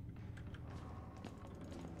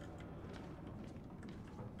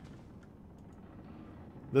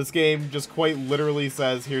 This game just quite literally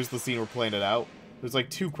says, here's the scene, we're playing it out. There's like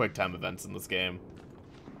 2 QuickTime events in this game.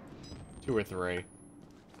 2 or 3.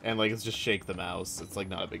 And like, it's just shake the mouse. It's like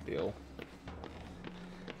not a big deal.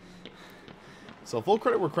 So full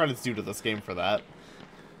credit where credit's due to this game for that.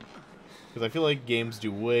 Because I feel like games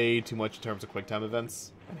do way too much in terms of QuickTime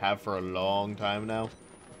events. And have for a long time now.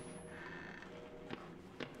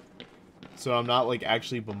 So I'm not like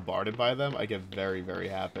actually bombarded by them. I get very, very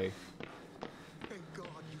happy. Thank God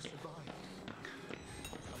you survived.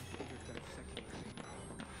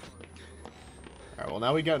 Alright, well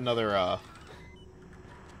now we got another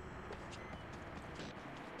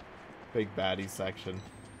big baddie section.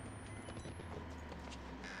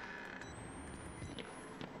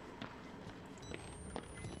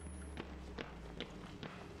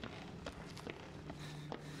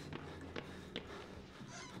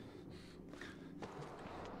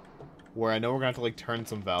 Where I know we're gonna have to like turn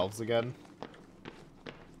some valves again.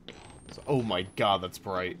 So, oh my god, that's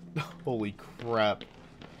bright. Holy crap.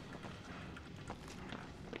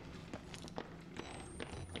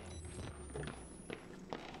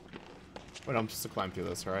 Wait, I'm just to climb through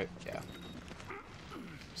this, right? Yeah.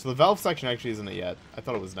 So the valve section actually isn't it yet. I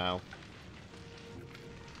thought it was now.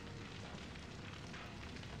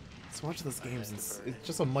 So much of this game is it's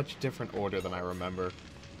just a much different order than I remember.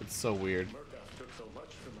 It's so weird.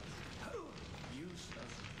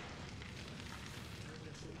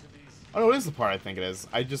 Oh no, it is the part I think it is.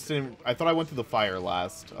 I just didn't... I thought I went through the fire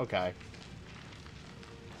last. Okay.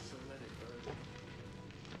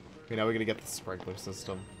 Okay, now we're gonna get the sprinkler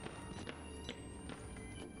system.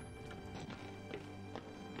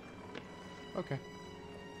 Okay.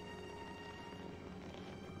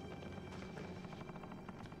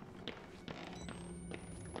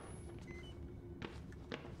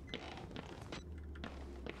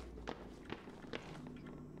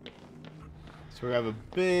 So we have a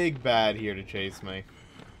big bad here to chase me.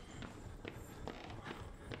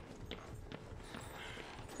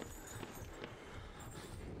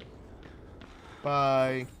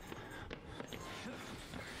 Bye.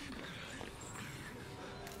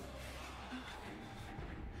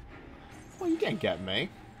 Well, you can't get me.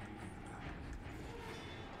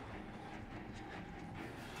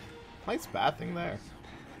 Nice bathing there.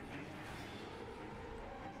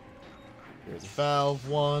 Here's valve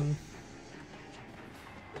 1.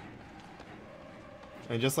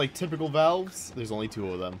 And just like typical valves, there's only 2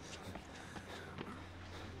 of them.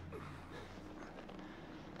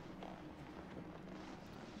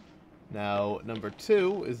 Now, number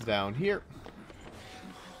 2 is down here.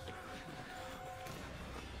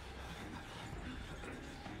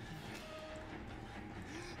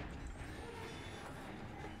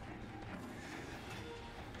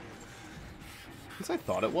 At least I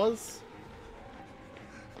thought it was.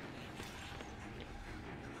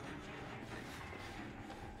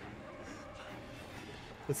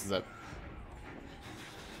 This is it.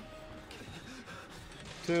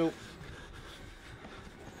 2.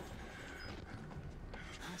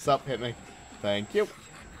 Sup, hit me. Thank you.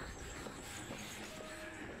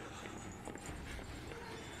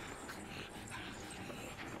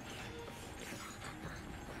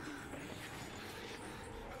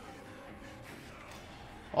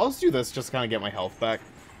 I'll just do this just to kind of get my health back.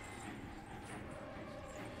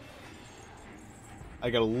 I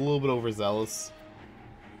got a little bit overzealous.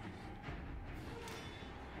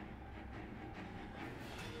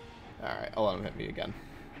 Alright, I'll let him hit me again.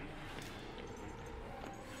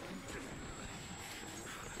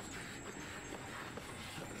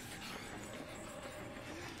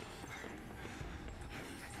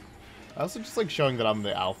 I also just like showing that I'm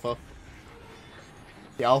the alpha.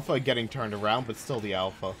 The alpha getting turned around, but still the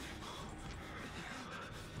alpha.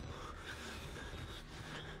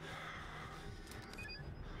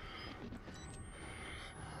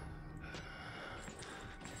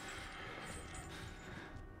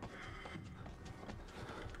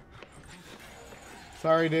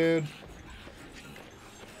 Sorry, dude.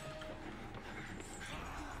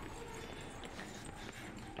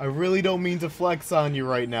 I really don't mean to flex on you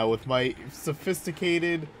right now with my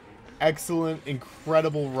sophisticated, excellent,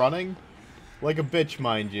 incredible running. Like a bitch,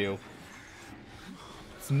 mind you.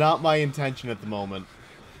 It's not my intention at the moment.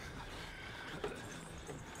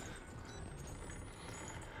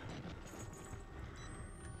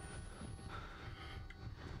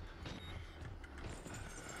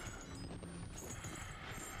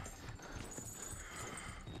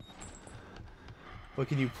 But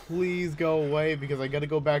can you please go away, because I gotta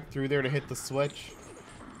go back through there to hit the switch.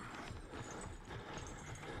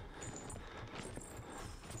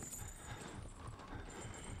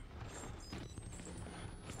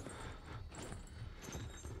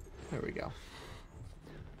 There we go.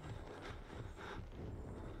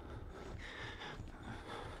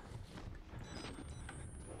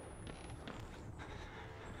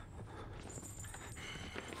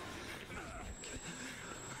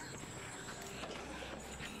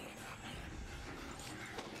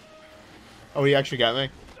 Oh, he actually got me?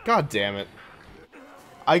 God damn it.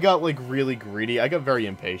 I got, like, really greedy. I got very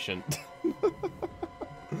impatient.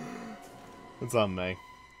 It's on me.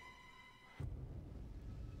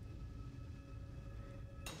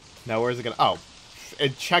 Now where's it gonna... Oh.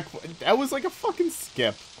 It that was like a fucking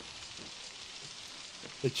skip.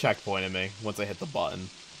 It checkpointed me once I hit the button.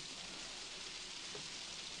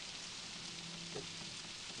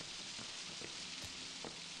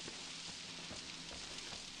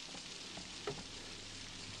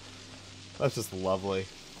 That's just lovely.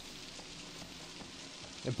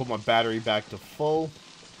 And put my battery back to full.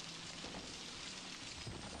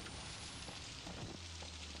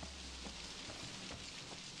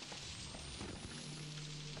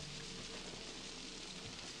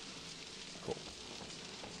 Cool.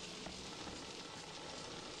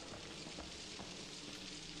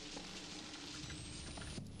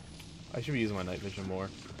 I should be using my night vision more.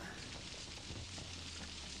 Is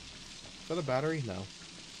that a battery? No.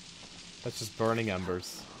 That's just burning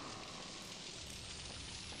embers.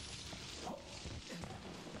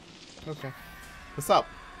 Okay. What's up?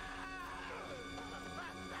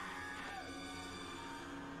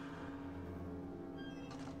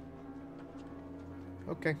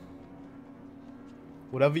 Okay.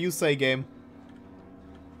 Whatever you say, game.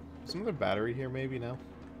 Some other battery here, maybe? No?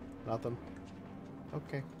 Nothing?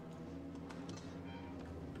 Okay.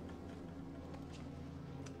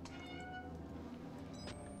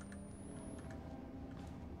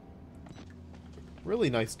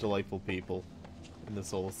 Really nice, delightful people in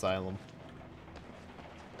this old asylum.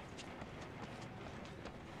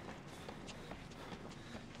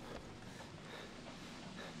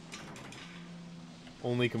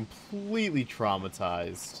 Only completely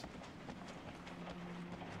traumatized.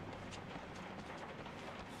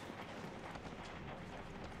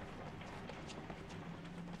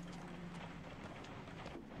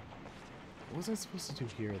 What was I supposed to do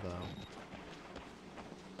here, though?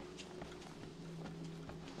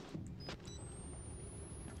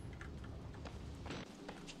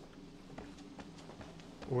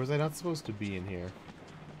 Or was I not supposed to be in here?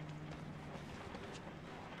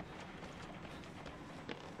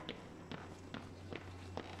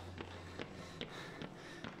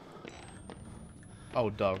 Oh,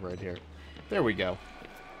 duh, right here. There we go.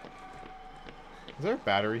 Is there a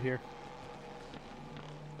battery here?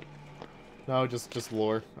 No, just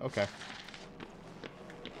lore. Okay.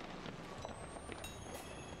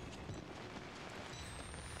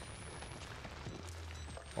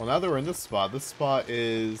 Well, now that we're in this spot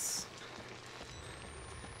is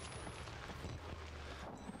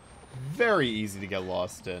very easy to get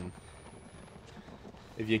lost in.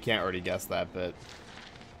 If you can't already guess that bit.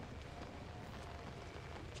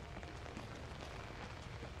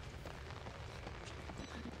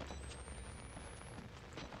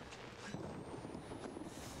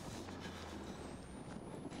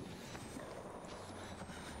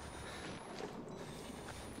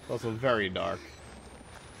 It's also very dark.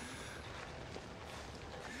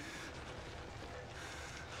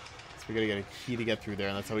 So we gotta get a key to get through there,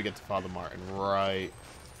 and that's how we get to Father Martin. Right.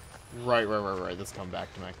 Right. This come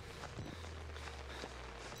back to me.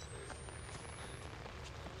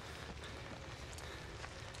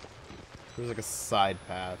 There's like a side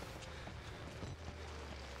path.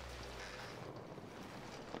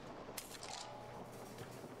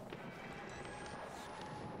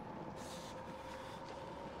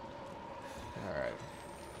 Alright.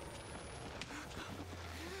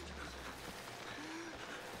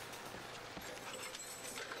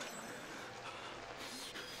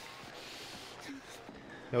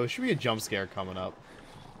 No, there should be a jump scare coming up.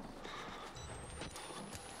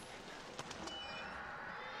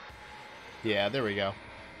 Yeah, there we go.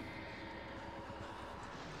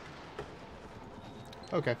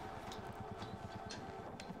 Okay.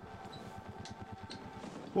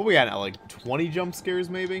 What we at now? Like 20 jump scares,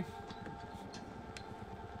 maybe?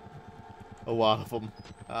 A lot of them.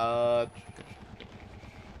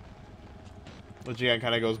 Which again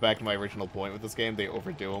kind of goes back to my original point with this game. They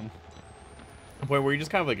overdo them. A point where you're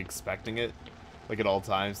just kind of like expecting it, like at all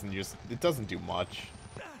times, and it doesn't do much.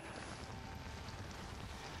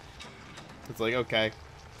 It's like, okay,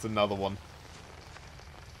 it's another one.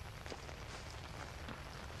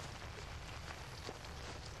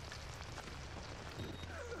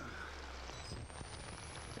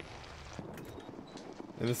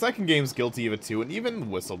 And the second game's guilty of it too, and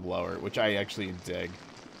even Whistleblower, which I actually dig,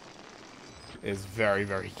 is very,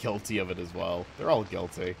 very guilty of it as well. They're all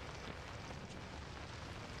guilty.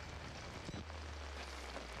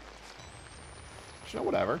 You know,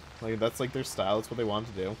 whatever. Like, that's like their style, that's what they want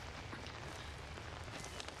to do.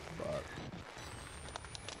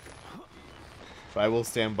 But I will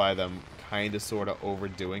stand by them kind of sort of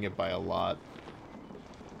overdoing it by a lot.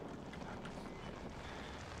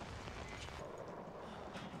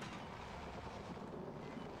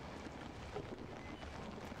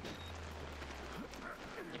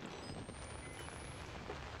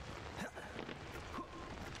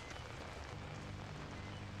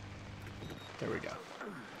 There we go.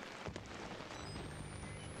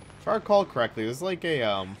 If I recall correctly, there's like a,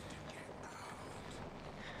 I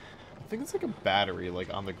think it's like a battery,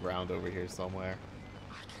 like, on the ground over here somewhere.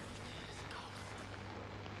 I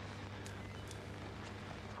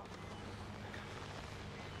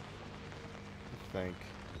think.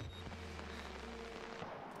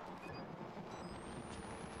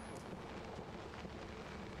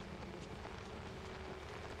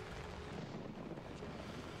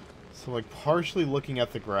 So, like, partially looking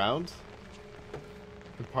at the ground,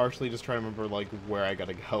 and partially just trying to remember, like, where I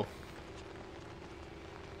gotta go.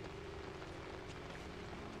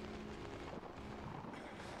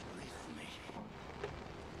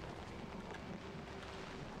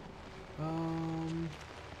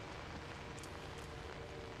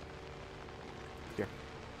 Here.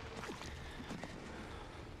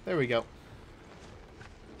 There we go.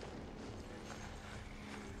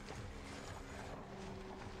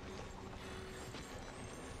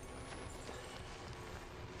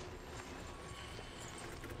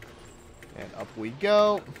 And up we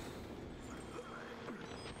go.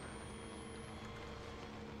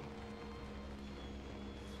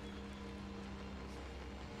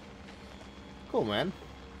 Cool, man.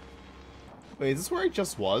 Wait, is this where I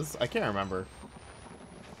just was? I can't remember.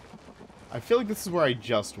 I feel like this is where I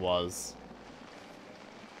just was.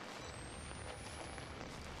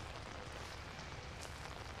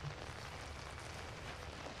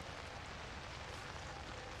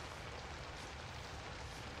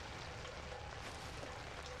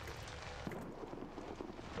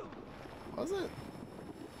 Was it?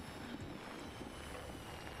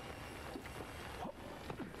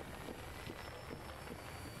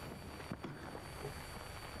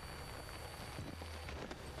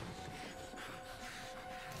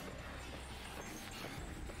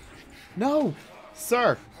 No!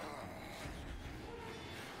 Sir!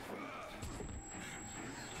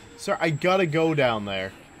 Sir, I gotta go down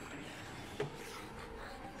there.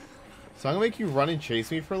 So I'm gonna make you run and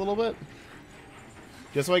chase me for a little bit.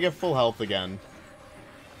 Just so I get full health again.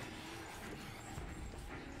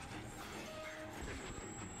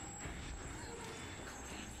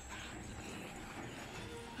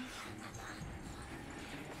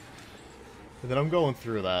 And then I'm going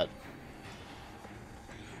through that.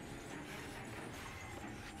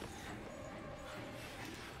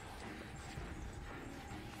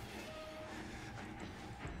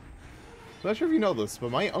 I'm not sure if you know this, but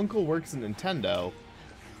my uncle works in Nintendo.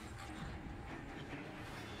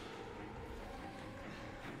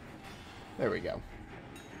 There we go.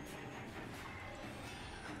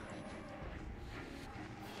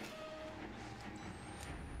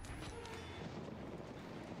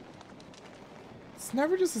 It's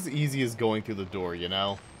never just as easy as going through the door, you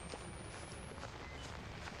know?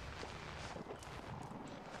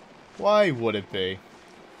 Why would it be?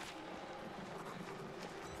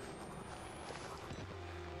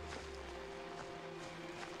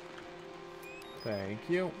 Thank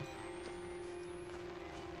you.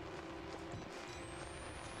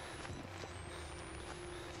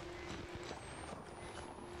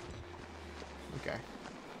 Okay.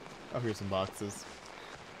 Oh, here's some boxes.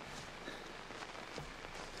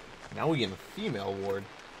 Now we get in the female ward.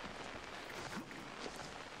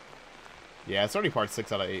 Yeah, it's already part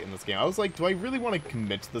 6 out of 8 in this game. I was like, do I really want to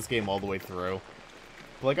commit to this game all the way through?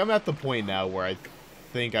 But, like, I'm at the point now where I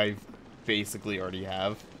think I basically already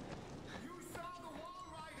have.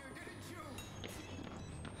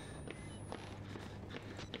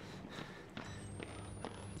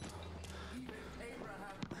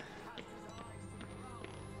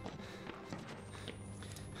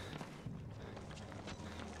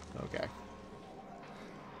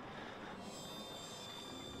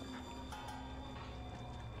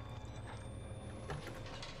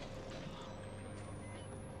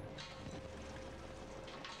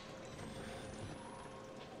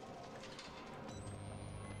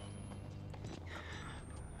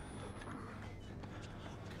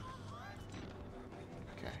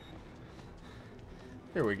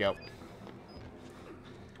 Here we go.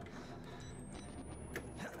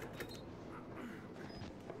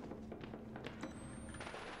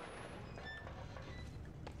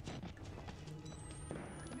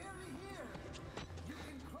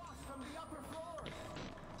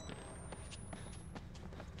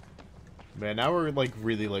 Man, now we're, like,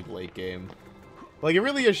 really, like, late game. Like, it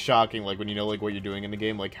really is shocking, like, when you know, like, what you're doing in the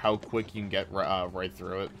game, like, how quick you can get right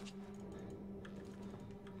through it.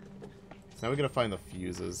 So now we gotta find the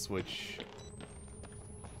fuses, which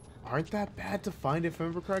aren't that bad to find, if I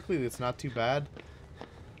remember correctly. It's not too bad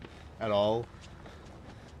at all.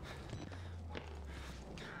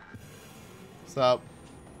 What's up?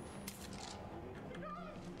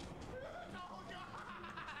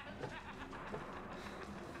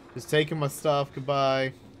 Just taking my stuff.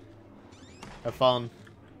 Goodbye. Have fun.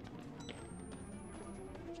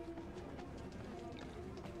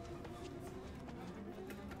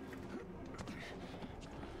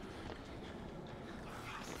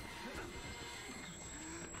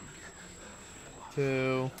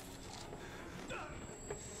 Two.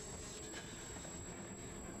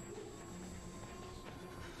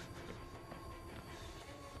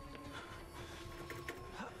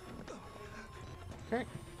 Okay.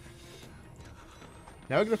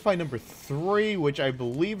 Now we're gonna find number 3, which I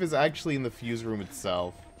believe is actually in the fuse room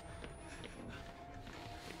itself.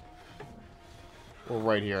 Or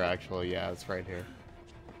right here, actually. Yeah, it's right here.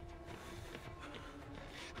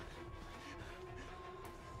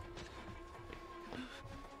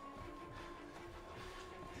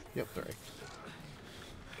 Yep, 3.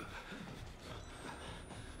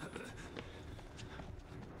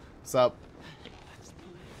 What's up?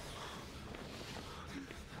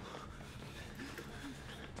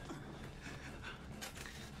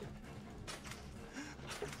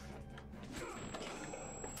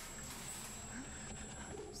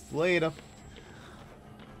 Later.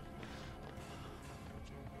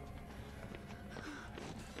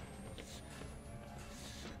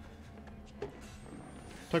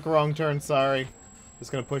 Took a wrong turn, sorry.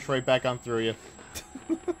 Just gonna push right back on through you.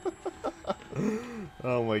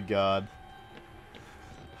 Oh my god.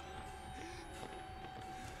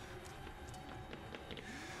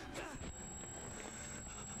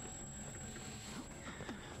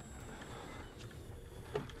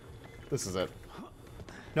 This is it.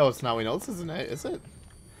 No, it's not. We know this isn't it, is it?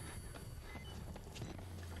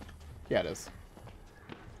 Yeah, it is.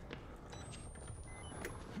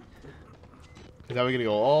 Because now we're gonna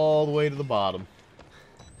go all the way to the bottom.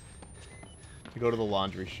 To go to the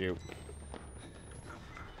laundry chute.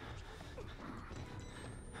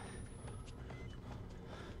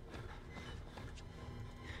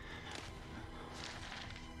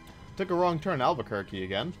 Took a wrong turn, Albuquerque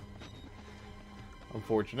again.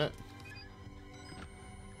 Unfortunate.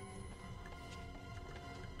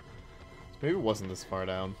 Maybe it wasn't this far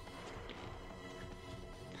down.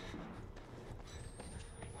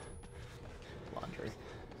 Laundry.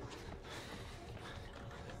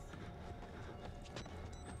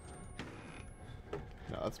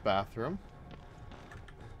 No, that's bathroom.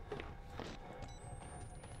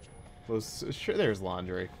 Sure, there's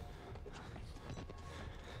laundry.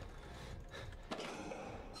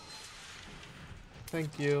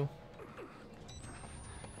 Thank you.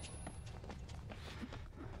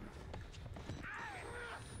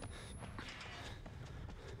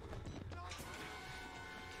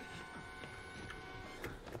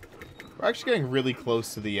 We're actually getting really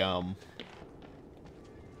close to the,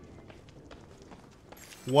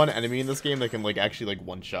 one enemy in this game that can, like, actually, like,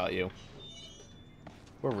 one-shot you.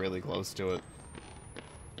 We're really close to it.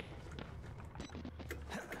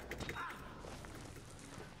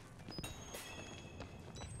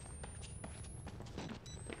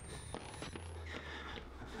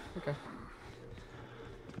 Okay.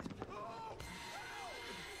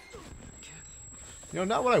 You know,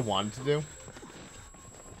 not what I wanted to do.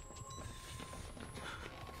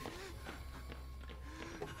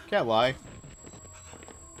 Can't lie.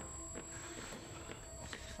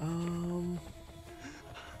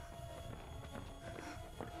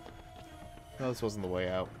 No, this wasn't the way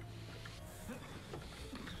out.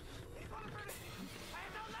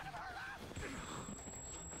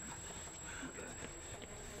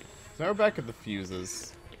 So now we're back at the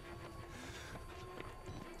fuses.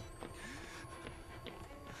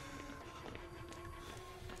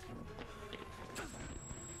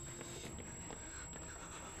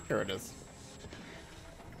 Here it is.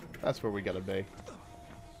 That's where we gotta be.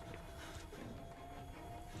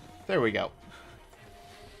 There we go.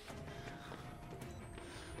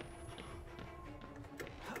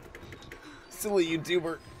 Silly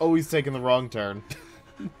YouTuber. Always taking the wrong turn.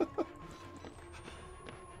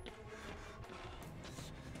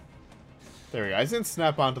 There we go. I didn't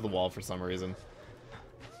snap onto the wall for some reason.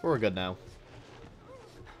 We're good now.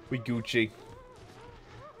 We Gucci.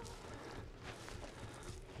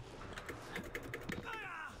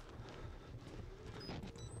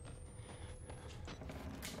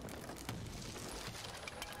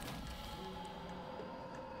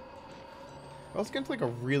 Let's get into like a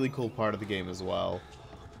really cool part of the game as well.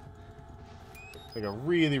 Like a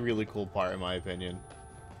really, really cool part in my opinion.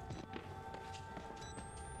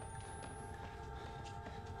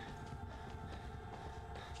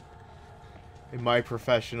 In my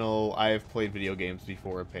professional, I have played video games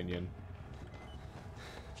before opinion.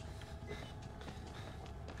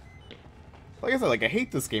 Like I said, like I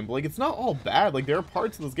hate this game, but like it's not all bad. Like there are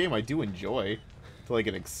parts of this game I do enjoy to like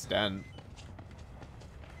an extent.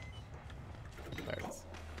 There it is.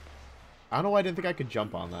 I don't know why I didn't think I could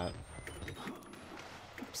jump on that.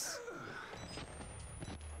 Oops.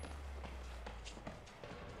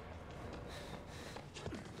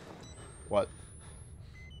 What?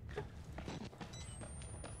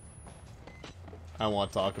 I don't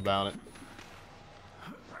want to talk about it.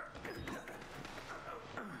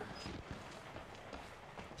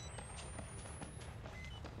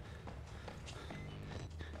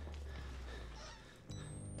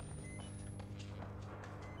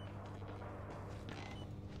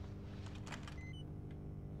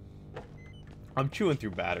 I'm chewing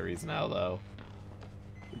through batteries now, though.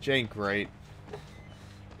 Which ain't great.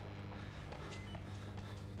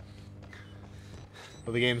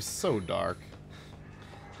 But the game's so dark.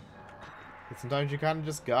 But sometimes you kind of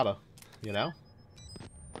just gotta, you know?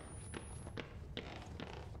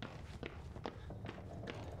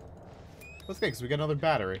 That's good, because we got another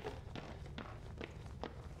battery.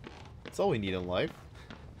 That's all we need in life.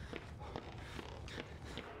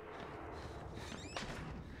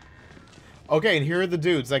 Okay, and here are the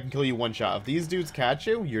dudes that can kill you one shot. If these dudes catch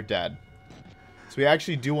you, you're dead. So we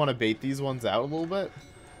actually do want to bait these ones out a little bit.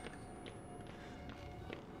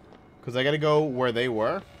 Because I gotta go where they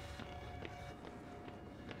were.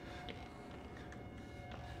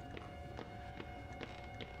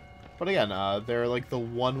 But again, they're like the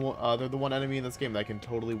they're the one enemy in this game that can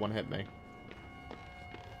totally one-hit me.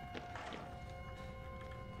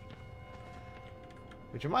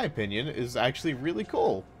 Which, in my opinion, is actually really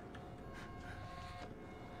cool.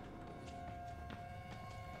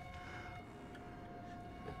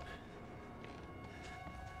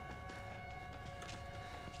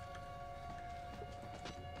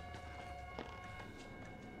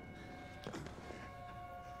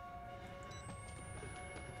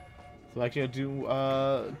 So I'm actually gonna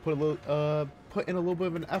do put in a little bit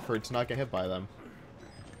of an effort to not get hit by them.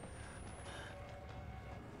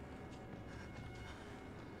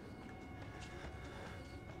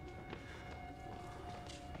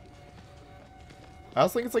 I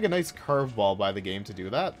also think it's like a nice curveball by the game to do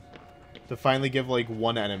that. To finally give like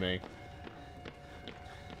one enemy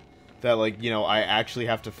that like, you know, I actually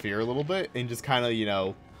have to fear a little bit and just kind of, you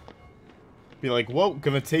know, be like, whoa,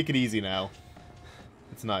 gonna take it easy now.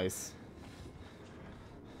 It's nice.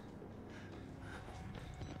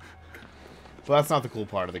 But that's not the cool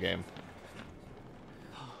part of the game.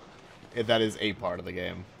 That is a part of the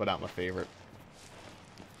game, but not my favorite.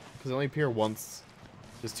 Because they only appear once.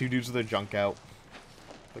 Just two dudes with their junk out.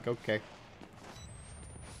 Like, okay.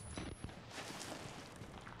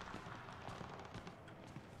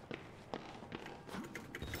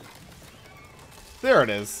 There it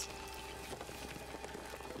is.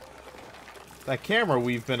 That camera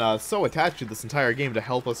we've been so attached to this entire game to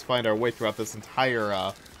help us find our way throughout this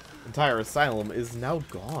entire asylum is now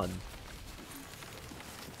gone.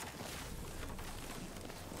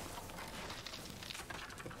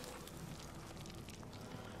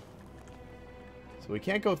 So we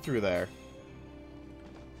can't go through there.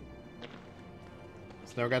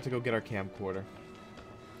 So now we got to go get our camcorder.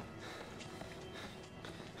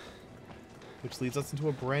 Which leads us into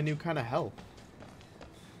a brand new kind of hell.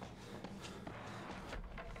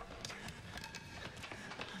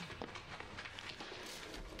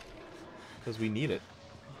 Because we need it.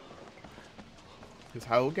 Because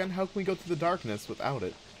how can we go through the darkness without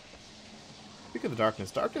it? Speaking of the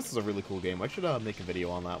darkness, Darkness is a really cool game. I should make a video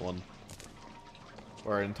on that one.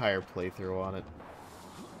 Or an entire playthrough on it.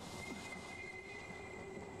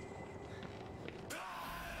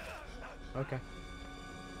 Okay.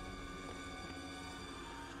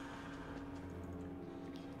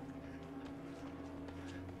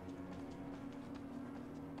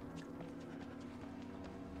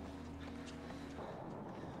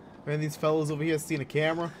 Man, these fellas over here seen a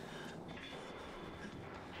camera.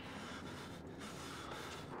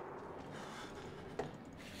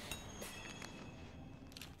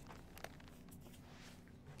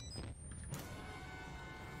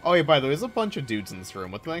 Oh, yeah, by the way, there's a bunch of dudes in this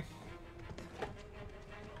room with me.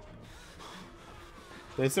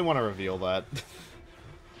 They just didn't want to reveal that.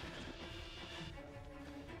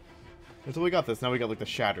 Until we got this. Now we got, like, the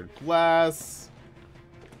shattered glass.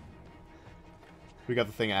 We got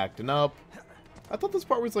the thing acting up. I thought this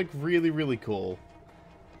part was, like, really, really cool.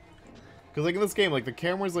 Because, like, in this game, like, the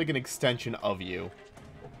camera's, like, an extension of you.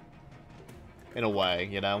 In a way,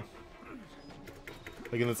 you know?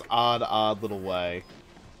 Like, in this odd little way.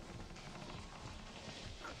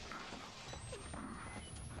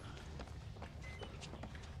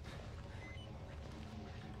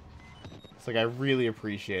 It's like, I really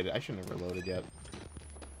appreciate it. I shouldn't have reloaded yet.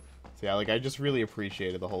 So, yeah, like, I just really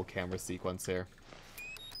appreciated the whole camera sequence here.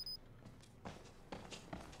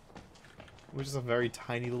 Which is a very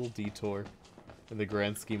tiny little detour in the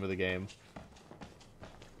grand scheme of the game.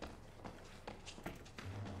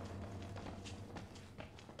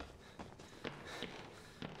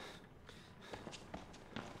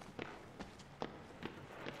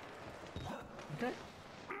 Okay.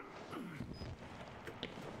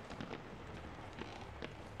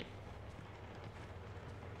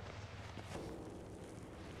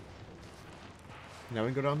 Now we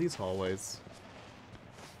can go down these hallways.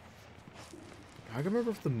 I don't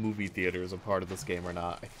remember if the movie theater is a part of this game or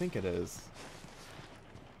not. I think it is.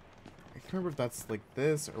 I can't remember if that's like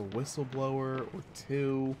this, or Whistleblower, or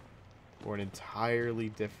 2, or an entirely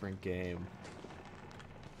different game.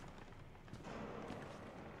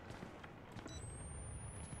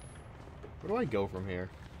 Where do I go from here?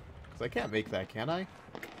 Because I can't make that, can I?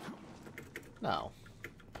 No.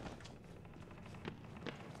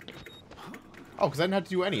 Oh, because I didn't have to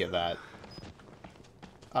do any of that.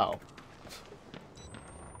 Oh.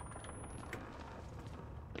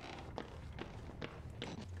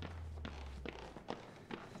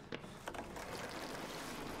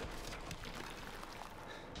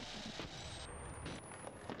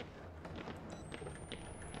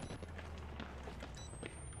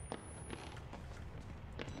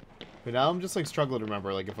 But now I'm just like struggling to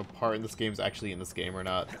remember like if a part in this game is actually in this game or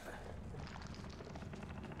not.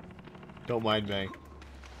 Don't mind me.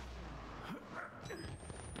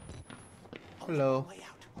 Hello. Way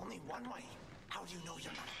out. Only one way. How do you know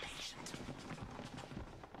you're not a patient?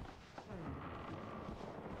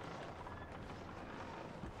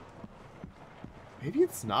 Maybe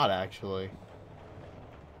it's not actually.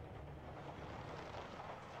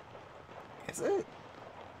 Is it?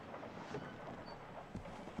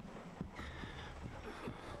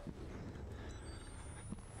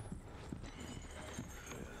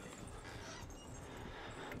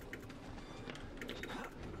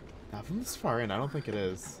 Not from this far in, I don't think it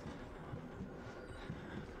is.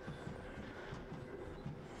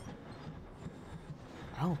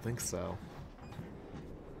 I don't think so.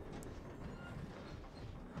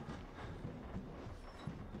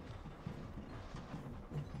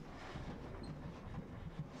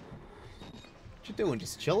 What you doing?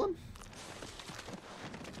 Just chilling?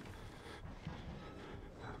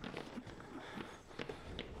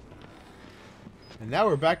 And now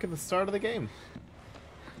we're back at the start of the game.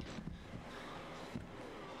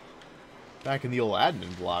 Back in the old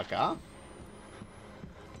admin block, huh?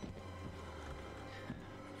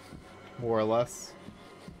 More or less.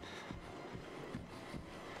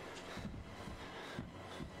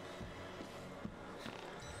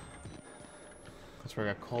 That's where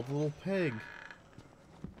I got called a little pig.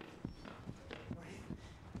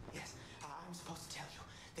 Yes, I'm supposed to tell you.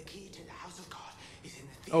 The key to the house of God is in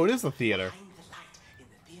the theater. Oh, it is the theater. Behind the light. In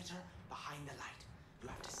the theater, behind the light. You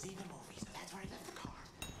have to see the movies. That's where I left the card.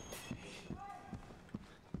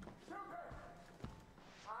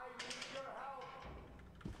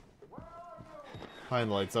 Behind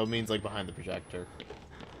the light, so it means like behind the projector.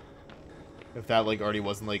 If that like already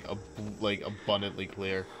wasn't like abundantly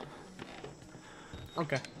clear.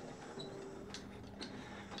 Okay.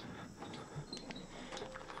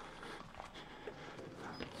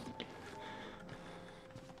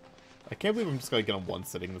 I can't believe I'm just like gonna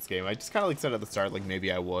one-sitting this game. I just kind of like said at the start like maybe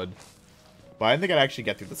I would, but I didn't think I'd actually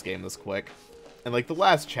get through this game this quick. And like the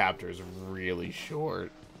last chapter is really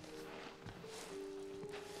short.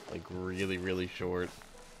 Like, really, really short.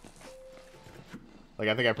 Like,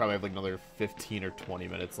 I think I probably have, like, another 15 or 20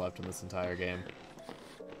 minutes left in this entire game.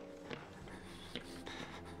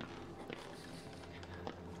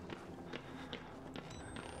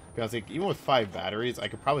 Because, like, even with 5 batteries, I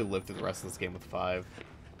could probably live through the rest of this game with 5.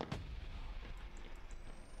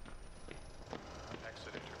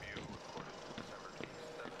 Exit interview recorded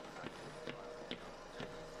December 27th.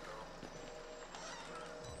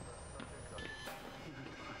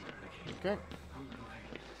 Okay.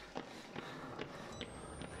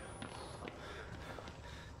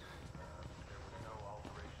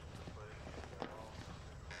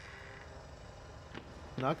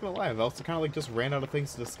 Not gonna lie, I've also kind of like just ran out of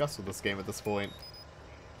things to discuss with this game at this point.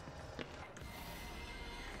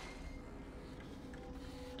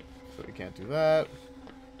 So we can't do that.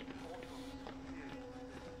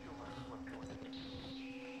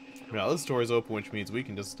 Now this door is open, which means we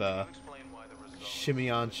can just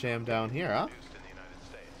shimmy on sham down here, huh?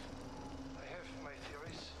 I have my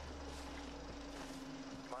theories.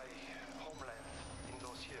 My homeland in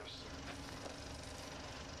those years.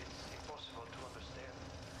 It's impossible to understand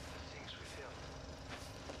the things we felt.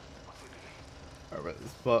 What we believe. Alright,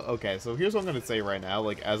 but okay, so here's what I'm gonna say right now,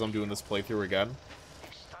 like as I'm doing this playthrough again.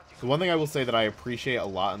 The one thing I will say that I appreciate a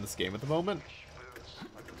lot in this game at the moment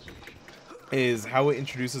is how it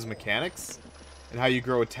introduces mechanics and how you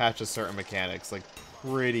grow attached to certain mechanics, like,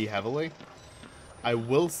 pretty heavily. I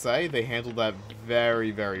will say they handled that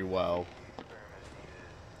very, very well.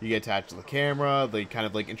 You get attached to the camera, they kind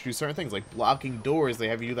of, like, introduce certain things, like blocking doors. They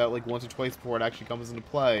have you do that, like, once or twice before it actually comes into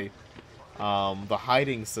play. The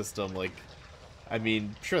hiding system, like, I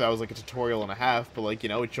mean, sure, that was, like, a tutorial and a half, but, like, you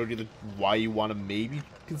know, it showed you why you want to maybe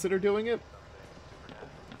consider doing it.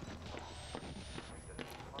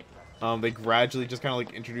 They gradually just kind of,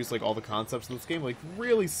 like, introduce, like, all the concepts of this game, like,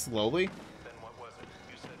 really slowly. Then what was it?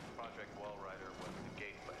 You said Project Wallrider was the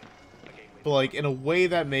gateway. A gateway. But, like, in a way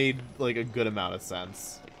that made, like, a good amount of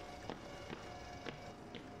sense.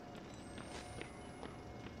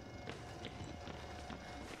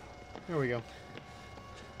 There we go.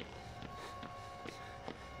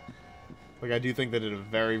 Like, I do think they did a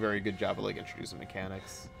very, very good job of, like, introducing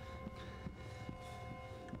mechanics.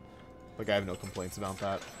 Like, I have no complaints about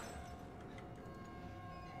that.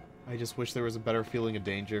 I just wish there was a better feeling of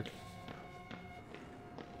danger.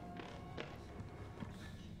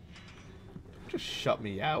 Just shut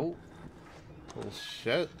me out.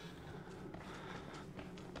 Bullshit.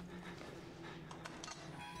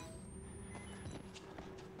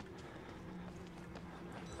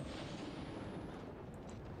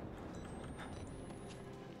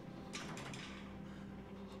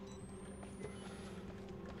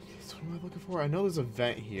 So what am I looking for? I know there's a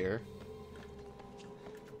vent here.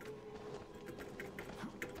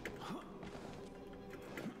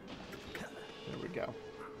 There we go.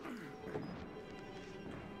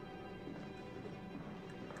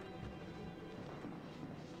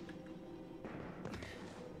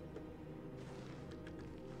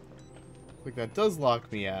 Like, that does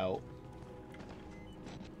lock me out.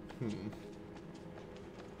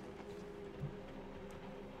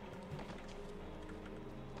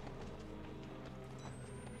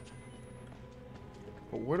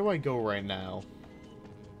 But where do I go right now?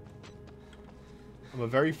 I'm a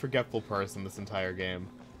very forgetful person this entire game.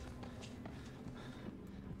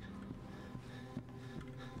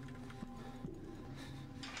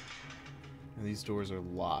 And these doors are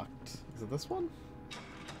locked. Is it this one?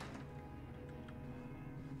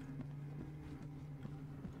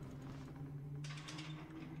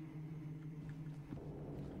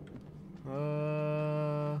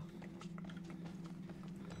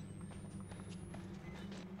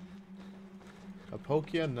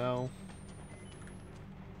 Apokia? No.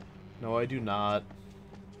 No, I do not.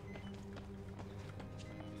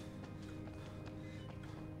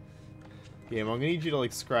 Game, I'm gonna need you to,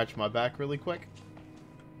 like, scratch my back really quick.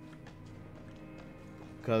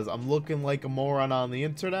 Because I'm looking like a moron on the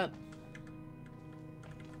internet.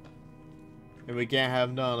 And we can't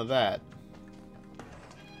have none of that.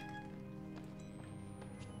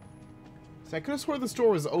 See, I could have swore this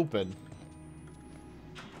door was open.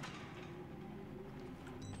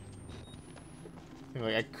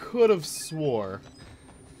 Like, I could have swore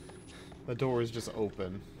the door was just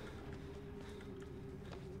open.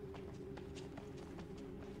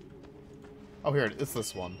 Oh, here, it's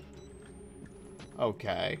this one.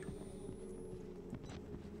 Okay.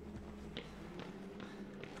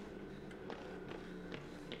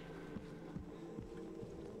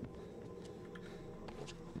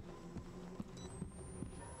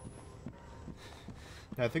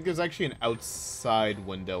 I think there's actually an outside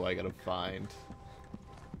window I gotta find.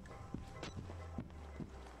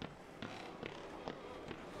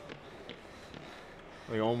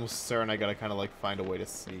 Like, almost certain I gotta kind of, like, find a way to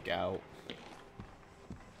sneak out.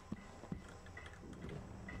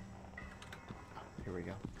 Here we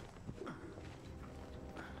go.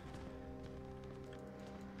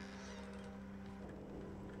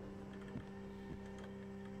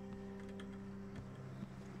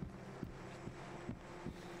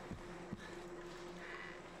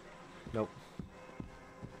 Nope.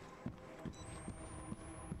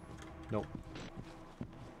 Nope.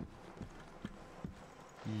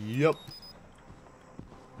 Yep.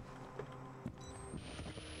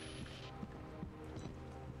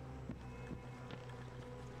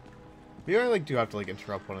 Maybe I, like, do have to, like,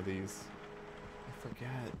 interrupt one of these. I forget.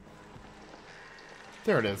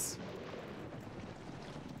 There it is.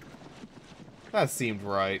 That seemed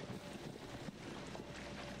right.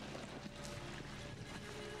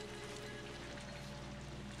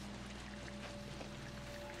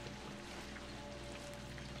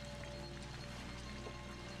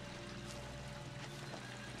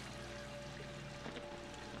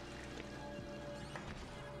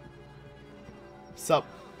 Sup?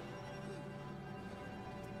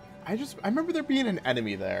 I remember there being an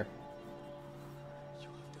enemy there. You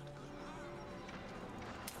have done good work.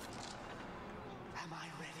 Am I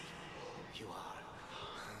ready? You are.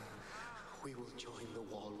 We will join the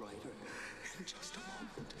Wall Rider in just a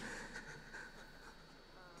moment.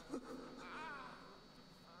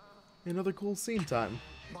 Another cool scene time.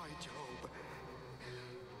 My Job,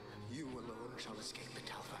 you alone shall escape the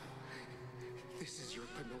Talva. This is your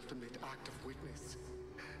penultimate act of witness.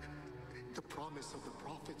 The promise of the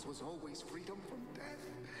prophets was always freedom from death.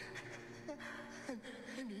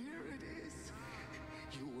 And here it is.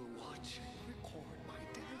 You will watch and record my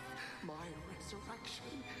death, my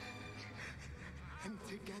resurrection. And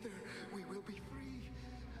together we will be free.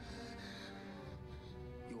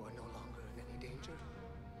 You are no longer in any danger.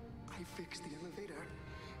 I fixed the elevator.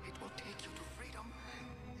 It will take you to freedom.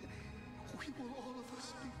 We will all of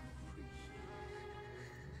us be free.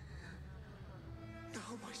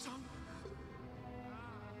 Now, my son.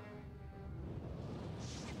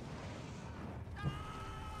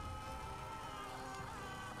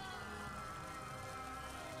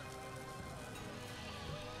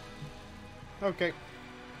 Okay.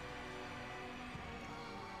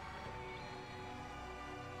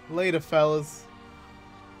 Later, fellas.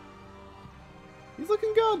 He's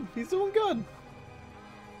looking good. He's doing good.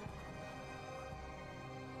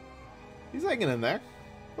 He's hanging in there.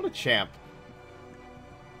 What a champ.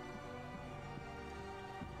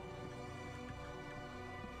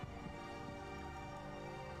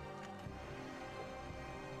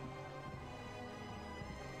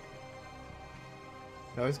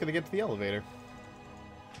 Now he's gonna get to the elevator.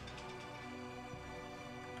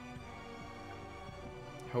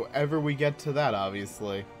 However we get to that,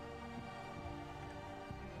 obviously.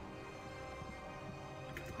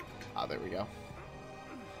 Ah, there we go.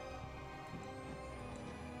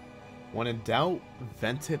 When in doubt,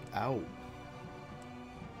 vent it out.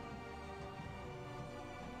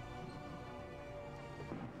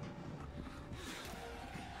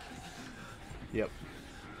 Yep.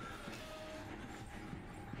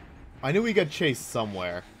 I knew we got chased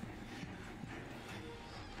somewhere.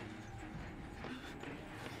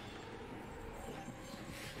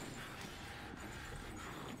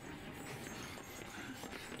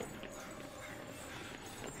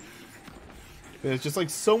 There's just like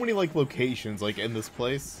so many like locations like in this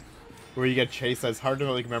place where you get chased. It's hard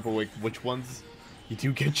to like remember which ones you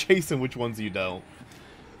do get chased and which ones you don't.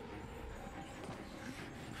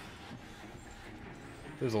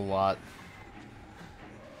 There's a lot.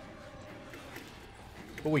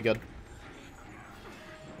 But we good.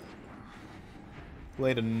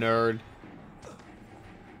 Later, nerd.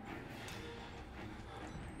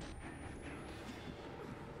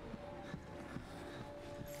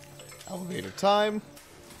 Elevator time.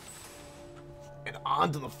 And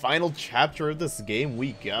on to the final chapter of this game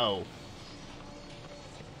we go.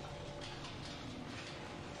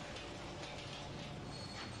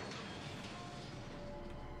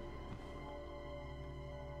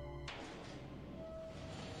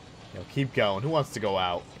 Yo, keep going. Who wants to go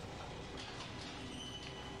out?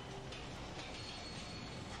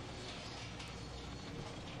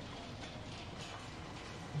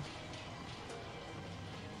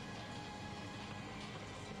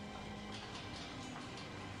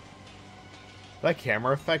 That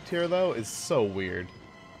camera effect here, though, is so weird.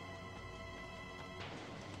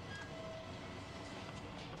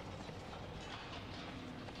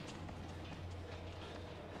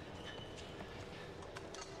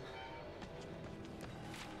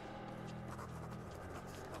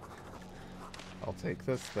 I'll take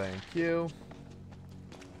this, thank you.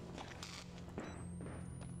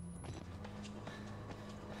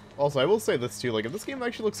 Also, I will say this too, like, if this game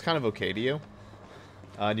actually looks kind of okay to you,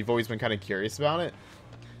 and you've always been kind of curious about it,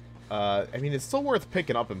 I mean, it's still worth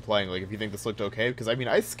picking up and playing, like, if you think this looked okay, because, I mean,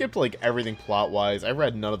 I skipped, like, everything plot-wise. I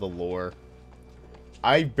read none of the lore.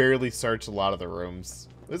 I barely searched a lot of the rooms.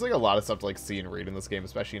 There's, like, a lot of stuff to, like, see and read in this game,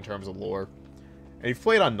 especially in terms of lore. And if you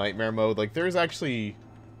played on Nightmare mode, like, there's actually,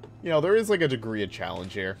 you know, there is, like, a degree of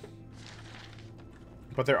challenge here.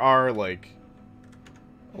 But there are, like,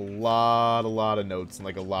 a lot of notes and,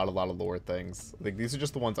 like, a lot of lore things. Like, these are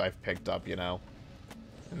just the ones I've picked up, you know.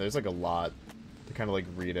 And there's like a lot to kind of like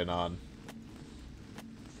read in on.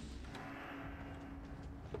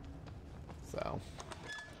 So.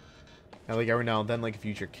 And like every now and then, like if you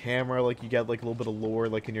use your camera, like you get like a little bit of lore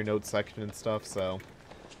like in your notes section and stuff, so.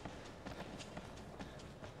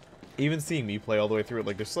 Even seeing me play all the way through it,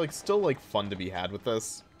 like there's like still like fun to be had with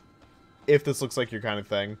this. If this looks like your kind of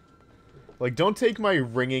thing. Like don't take my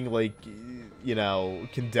ringing like, you know,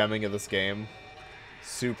 condemning of this game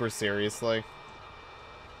super seriously.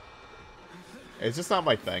 It's just not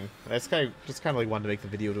my thing. I just kind of like wanted to make the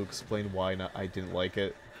video to explain why I didn't like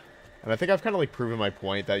it. And I think I've kind of like proven my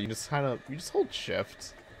point that you just hold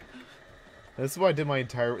shift. And this is why I did my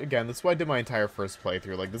entire first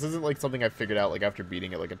playthrough. Like this isn't like something I figured out like after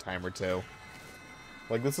beating it like a time or two.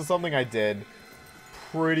 Like this is something I did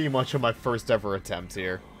pretty much on my first ever attempt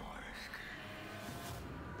here.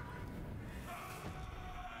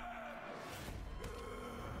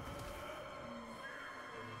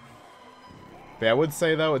 But I would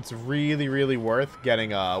say, though, it's really, really worth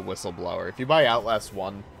getting a Whistleblower. If you buy Outlast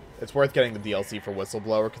 1, it's worth getting the DLC for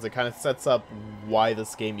Whistleblower, because it kind of sets up why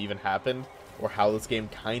this game even happened, or how this game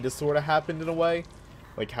kind of sort of happened in a way.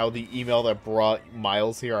 Like how the email that brought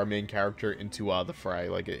Miles here, our main character, into the fray.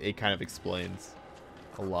 Like, it kind of explains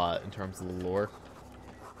a lot in terms of the lore.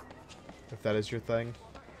 If that is your thing.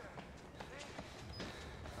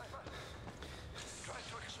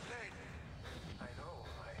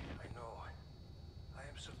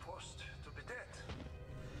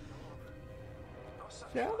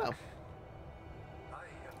 Yeah, I don't know.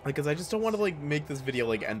 Like, cause I just don't want to, like, make this video,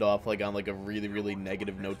 like, end off, like, on, like, a really, really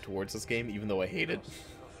negative note towards this game, even though I hate it.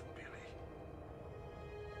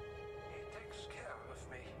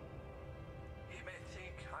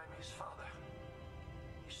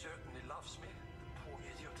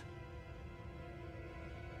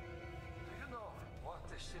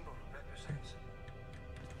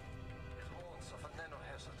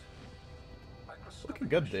 Looking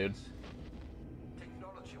good, dude.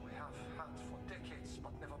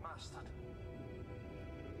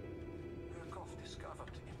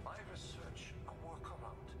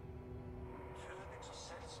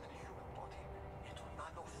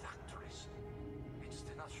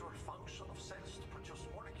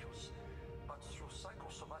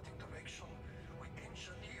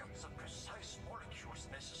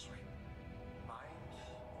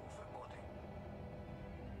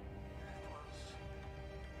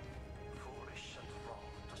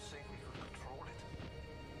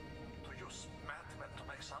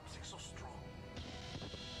 Something so strong.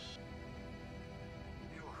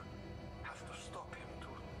 You have to stop him to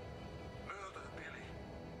murder Billy.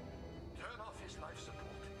 Turn off his life support,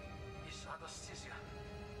 his anesthesia.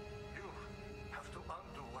 You have to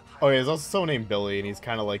undo what happened. Oh yeah, there's also someone named Billy, and he's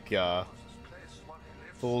kind of like the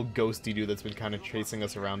little ghosty dude that's been kind of chasing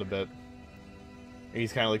us around a bit. And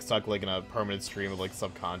he's kind of like stuck like in a permanent stream of like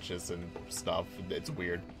subconscious and stuff. It's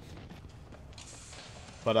weird.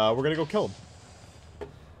 But we're gonna go kill him.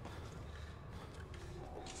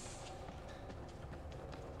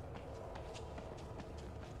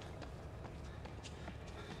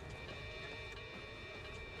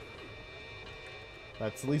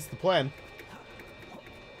 That's at least the plan.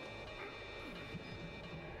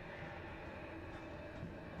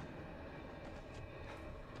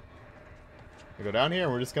 We go down here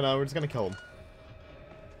and we're just gonna kill him.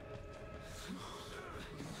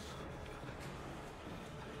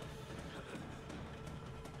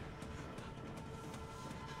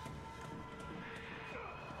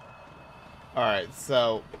 Alright,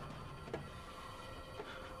 so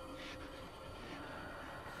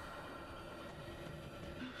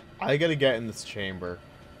I gotta get in this chamber.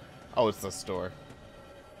 Oh, it's this door.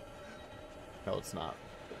 No, it's not.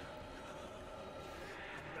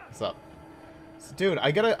 What's up? So, dude,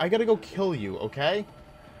 I gotta go kill you, okay?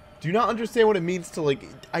 Do you not understand what it means to, like,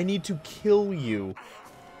 I need to kill you?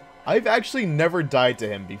 I've actually never died to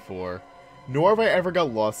him before. Nor have I ever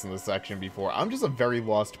got lost in this section before. I'm just a very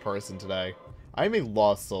lost person today. I'm a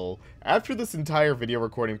lost soul. After this entire video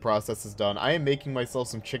recording process is done, I am making myself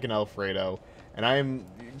some chicken Alfredo. And I am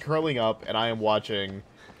curling up and I am watching,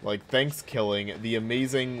 like, Thanksgiving, the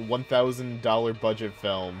amazing $1,000 budget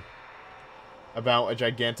film about a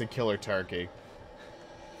gigantic killer turkey.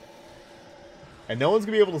 And no one's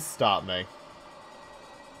gonna be able to stop me.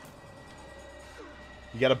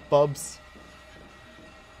 You got a Bubs?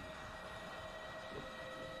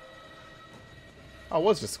 Oh, it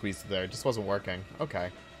was just squeezed there. It just wasn't working.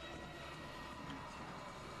 Okay.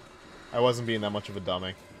 I wasn't being that much of a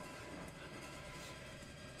dummy.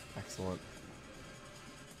 Excellent.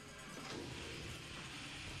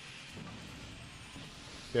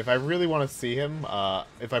 If I really want to see him,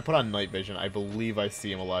 if I put on night vision, I believe I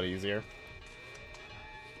see him a lot easier.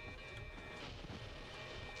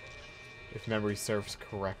 If memory serves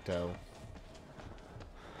correcto.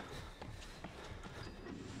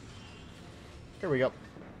 Here we go.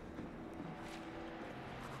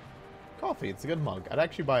 Coffee, it's a good mug. I'd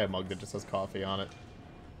actually buy a mug that just has coffee on it.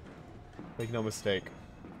 Make no mistake.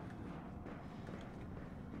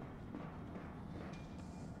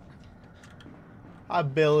 Hi,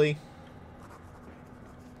 Billy.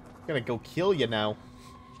 I'm gonna go kill you now.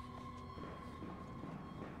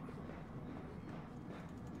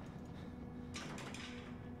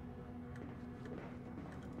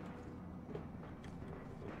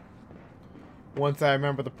 Once I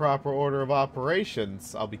remember the proper order of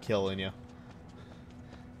operations, I'll be killing you.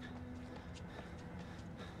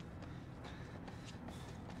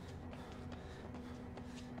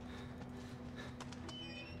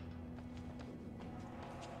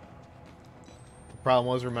 The problem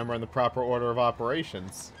was remembering the proper order of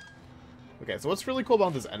operations. Okay, so what's really cool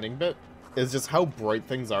about this ending bit is just how bright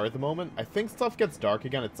things are at the moment. I think stuff gets dark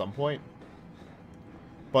again at some point.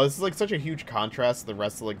 But this is like such a huge contrast to the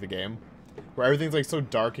rest of like the game. Where everything's like so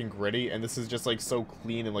dark and gritty, and this is just like so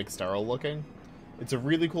clean and like sterile looking. It's a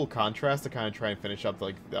really cool contrast to kind of try and finish up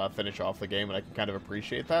like finish off the game, and I can kind of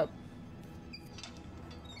appreciate that.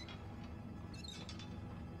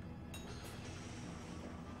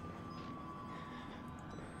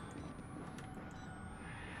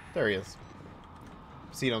 There he is.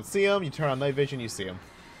 So you don't see him, you turn on night vision, you see him.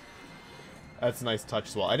 That's a nice touch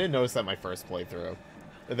as well. I didn't notice that in my first playthrough.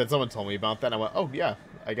 And then someone told me about that, and I went, oh yeah,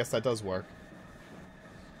 I guess that does work.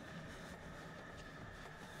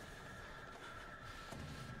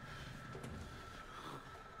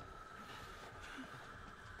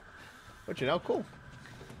 But you know, cool.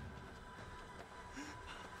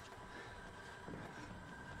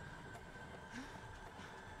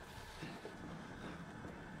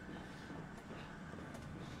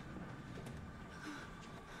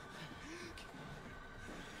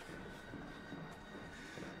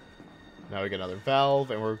 Now we get another valve,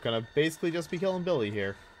 and we're gonna basically just be killing Billy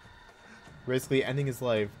here. Basically ending his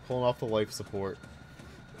life, pulling off the life support.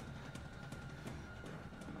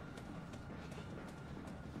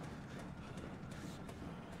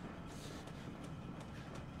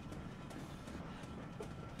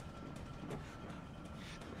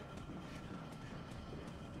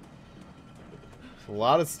 A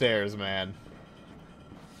lot of stairs, man.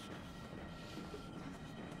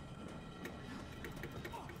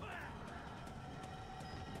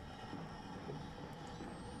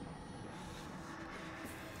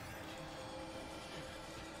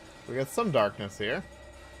 We got some darkness here.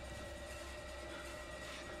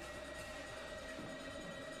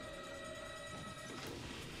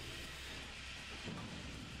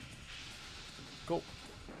 Cool.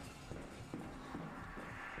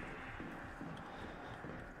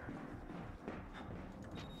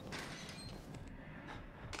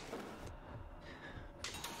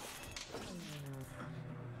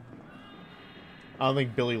 I don't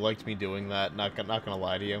think Billy liked me doing that, not gonna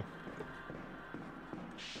lie to you.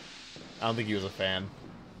 I don't think he was a fan.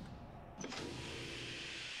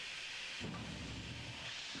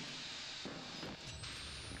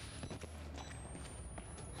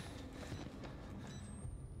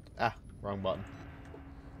 Ah, wrong button.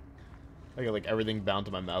 I got like everything bound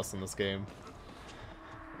to my mouse in this game.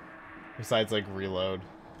 Besides like reload.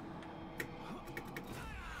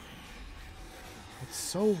 It's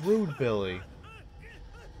so rude, Billy.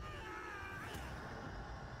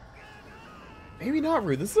 Maybe not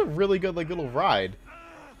rude. This is a really good like little ride.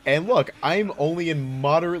 And look, I'm only in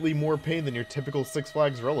moderately more pain than your typical Six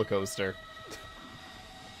Flags roller coaster.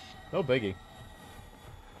 No biggie.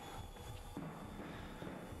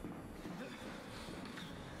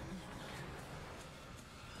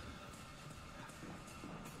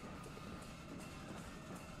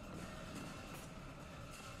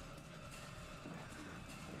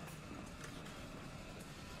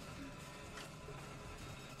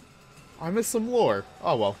 I missed some lore.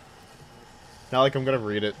 Oh well. Not like I'm gonna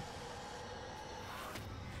read it.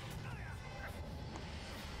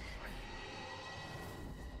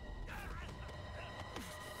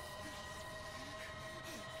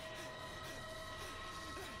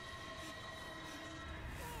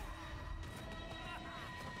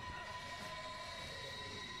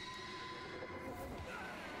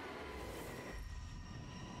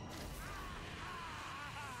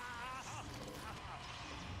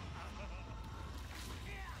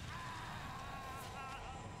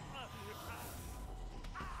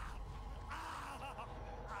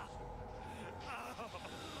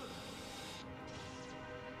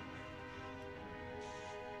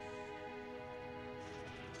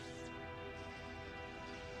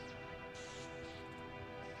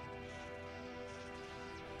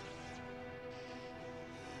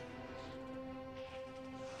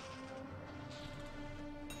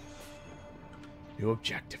 New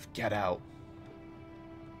objective, get out.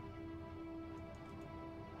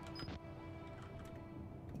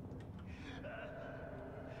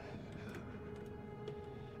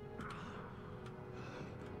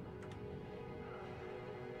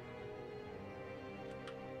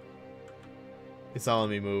 It's not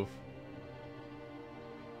letting me move.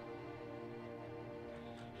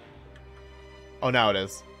 Oh, now it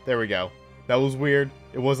is. There we go. That was weird.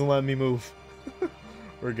 It wasn't letting me move.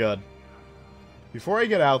 We're good. Before I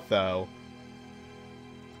get out, though,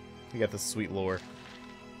 we got this sweet lure.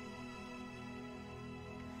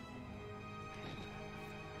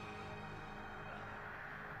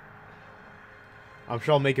 I'm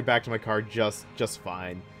sure I'll make it back to my car just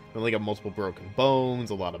fine. I only got multiple broken bones,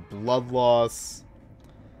 a lot of blood loss,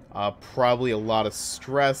 probably a lot of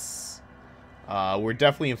stress. We're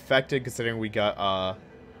definitely infected, considering we got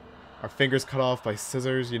our fingers cut off by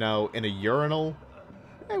scissors, you know, in a urinal.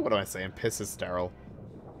 Hey, what am I saying? Piss is sterile.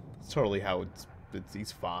 It's totally how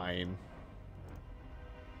he's fine.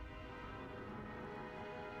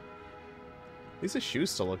 At least his shoes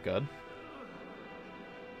still look good.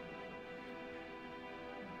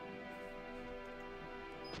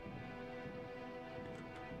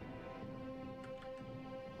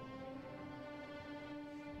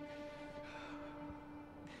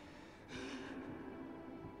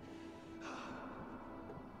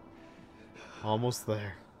 Almost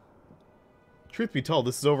there. Truth be told,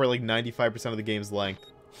 this is over like 95% of the game's length.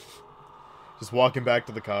 Just walking back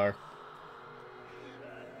to the car.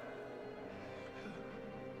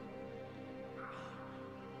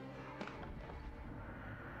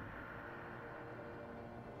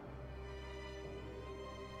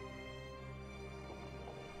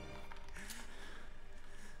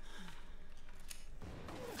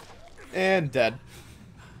 And dead.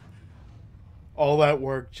 All that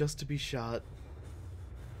work just to be shot.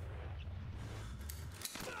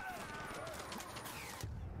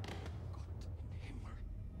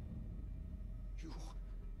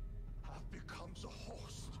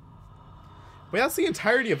 But that's the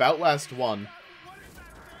entirety of Outlast 1.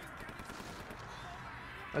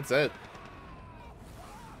 That's it.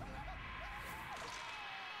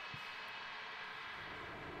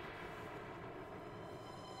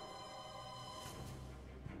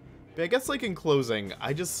 But I guess, like, in closing,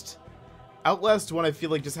 Outlast 1, I feel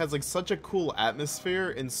like, just has, like, such a cool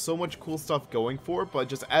atmosphere and so much cool stuff going for it, but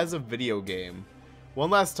just as a video game, one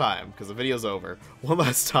last time, because the video's over, one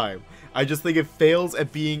last time, I just think it fails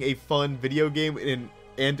at being a fun video game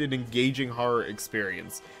and an engaging horror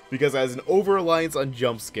experience, because it has an over-reliance on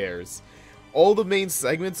jump scares. All the main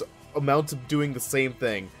segments amount to doing the same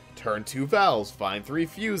thing. Turn 2 valves, find 3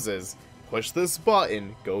 fuses, push this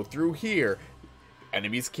button, go through here.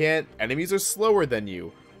 Enemies are slower than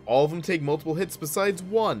you. All of them take multiple hits besides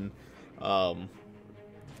one.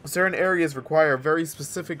 Certain areas require a very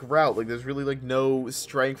specific route, like there's really like no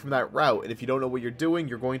straying from that route, and if you don't know what you're doing,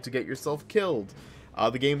 you're going to get yourself killed.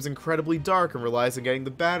 The game's incredibly dark and relies on getting the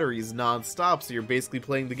batteries non-stop, so you're basically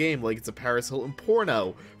playing the game like it's a Paris Hilton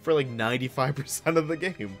porno for like 95% of the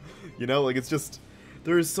game. You know, like it's just,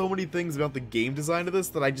 there are so many things about the game design of this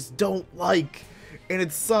that I just don't like. And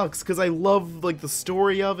it sucks, because I love, like, the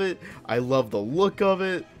story of it, I love the look of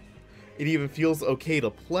it, it even feels okay to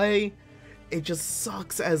play, it just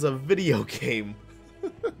sucks as a video game.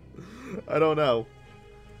 I don't know.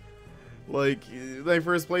 Like, my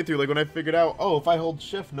first playthrough, like, when I figured out, oh, if I hold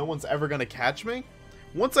shift, no one's ever gonna catch me?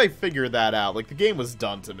 Once I figured that out, like, the game was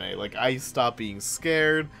done to me. Like, I stopped being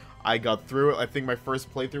scared, I got through it. I think my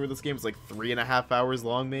first playthrough of this game was, like, 3.5 hours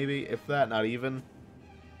long, maybe, if that, not even.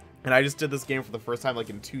 And I just did this game for the first time,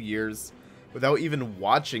 like, in 2 years, without even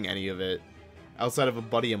watching any of it, outside of a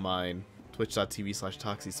buddy of mine,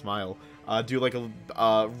 twitch.tv/ToxySmile, do, like,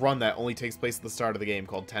 a run that only takes place at the start of the game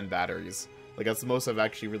called 10 Batteries. Like, that's the most I've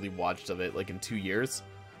actually really watched of it, like, in 2 years.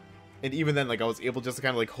 And even then, like, I was able just to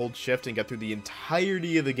kind of, like, hold shift and get through the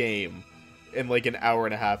entirety of the game in, like, an hour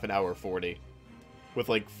and a half, an hour 40. With,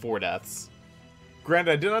 like, 4 deaths.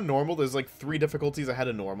 Granted, I did on normal, there's, like, 3 difficulties ahead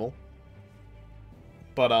of normal.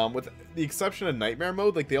 But, with the exception of Nightmare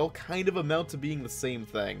Mode, like, they all kind of amount to being the same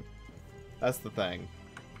thing. That's the thing.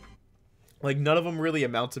 Like, none of them really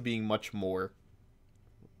amount to being much more.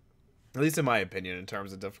 At least in my opinion, in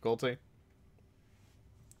terms of difficulty.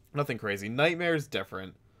 Nothing crazy. Nightmare's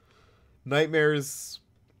different. Nightmare's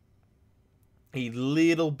a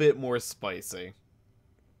little bit more spicy.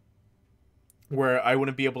 Where I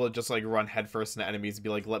wouldn't be able to just, like, run headfirst into enemies and be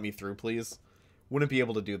like, let me through, please. Wouldn't be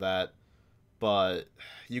able to do that. But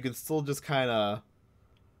you can still just kind of,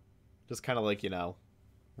 like, you know,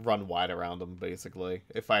 run wide around them, basically,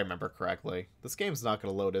 if I remember correctly. This game's not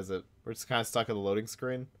going to load, is it? We're just kind of stuck at the loading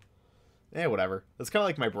screen. Eh, whatever. It's kind of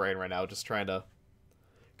like my brain right now, just trying to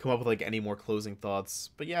come up with, like, any more closing thoughts.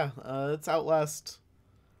 But yeah, it's Outlast.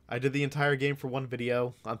 I did the entire game for one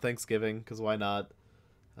video on Thanksgiving, because why not?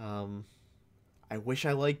 I wish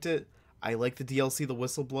I liked it. I like the DLC, The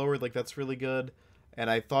Whistleblower, like, that's really good. And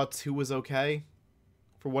I thought 2 was okay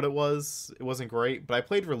for what it was. It wasn't great, but I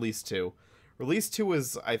played Release 2. Release 2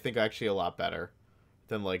 was, I think, actually a lot better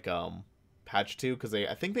than, like, Patch 2, because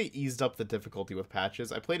I think they eased up the difficulty with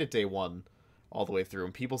patches. I played it day 1 all the way through,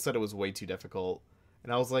 and people said it was way too difficult.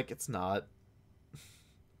 And I was like, it's not.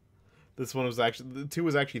 This one was actually, 2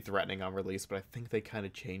 was actually threatening on release, but I think they kind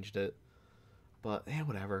of changed it. But,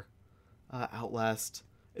 whatever. Outlast.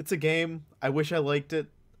 It's a game. I wish I liked it.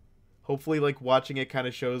 Hopefully, like, watching it kind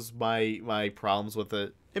of shows my problems with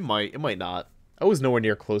it. It might not. I was nowhere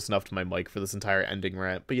near close enough to my mic for this entire ending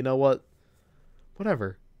rant, but you know what?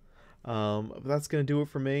 Whatever. But that's gonna do it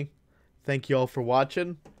for me. Thank you all for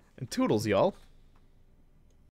watching, and toodles, y'all.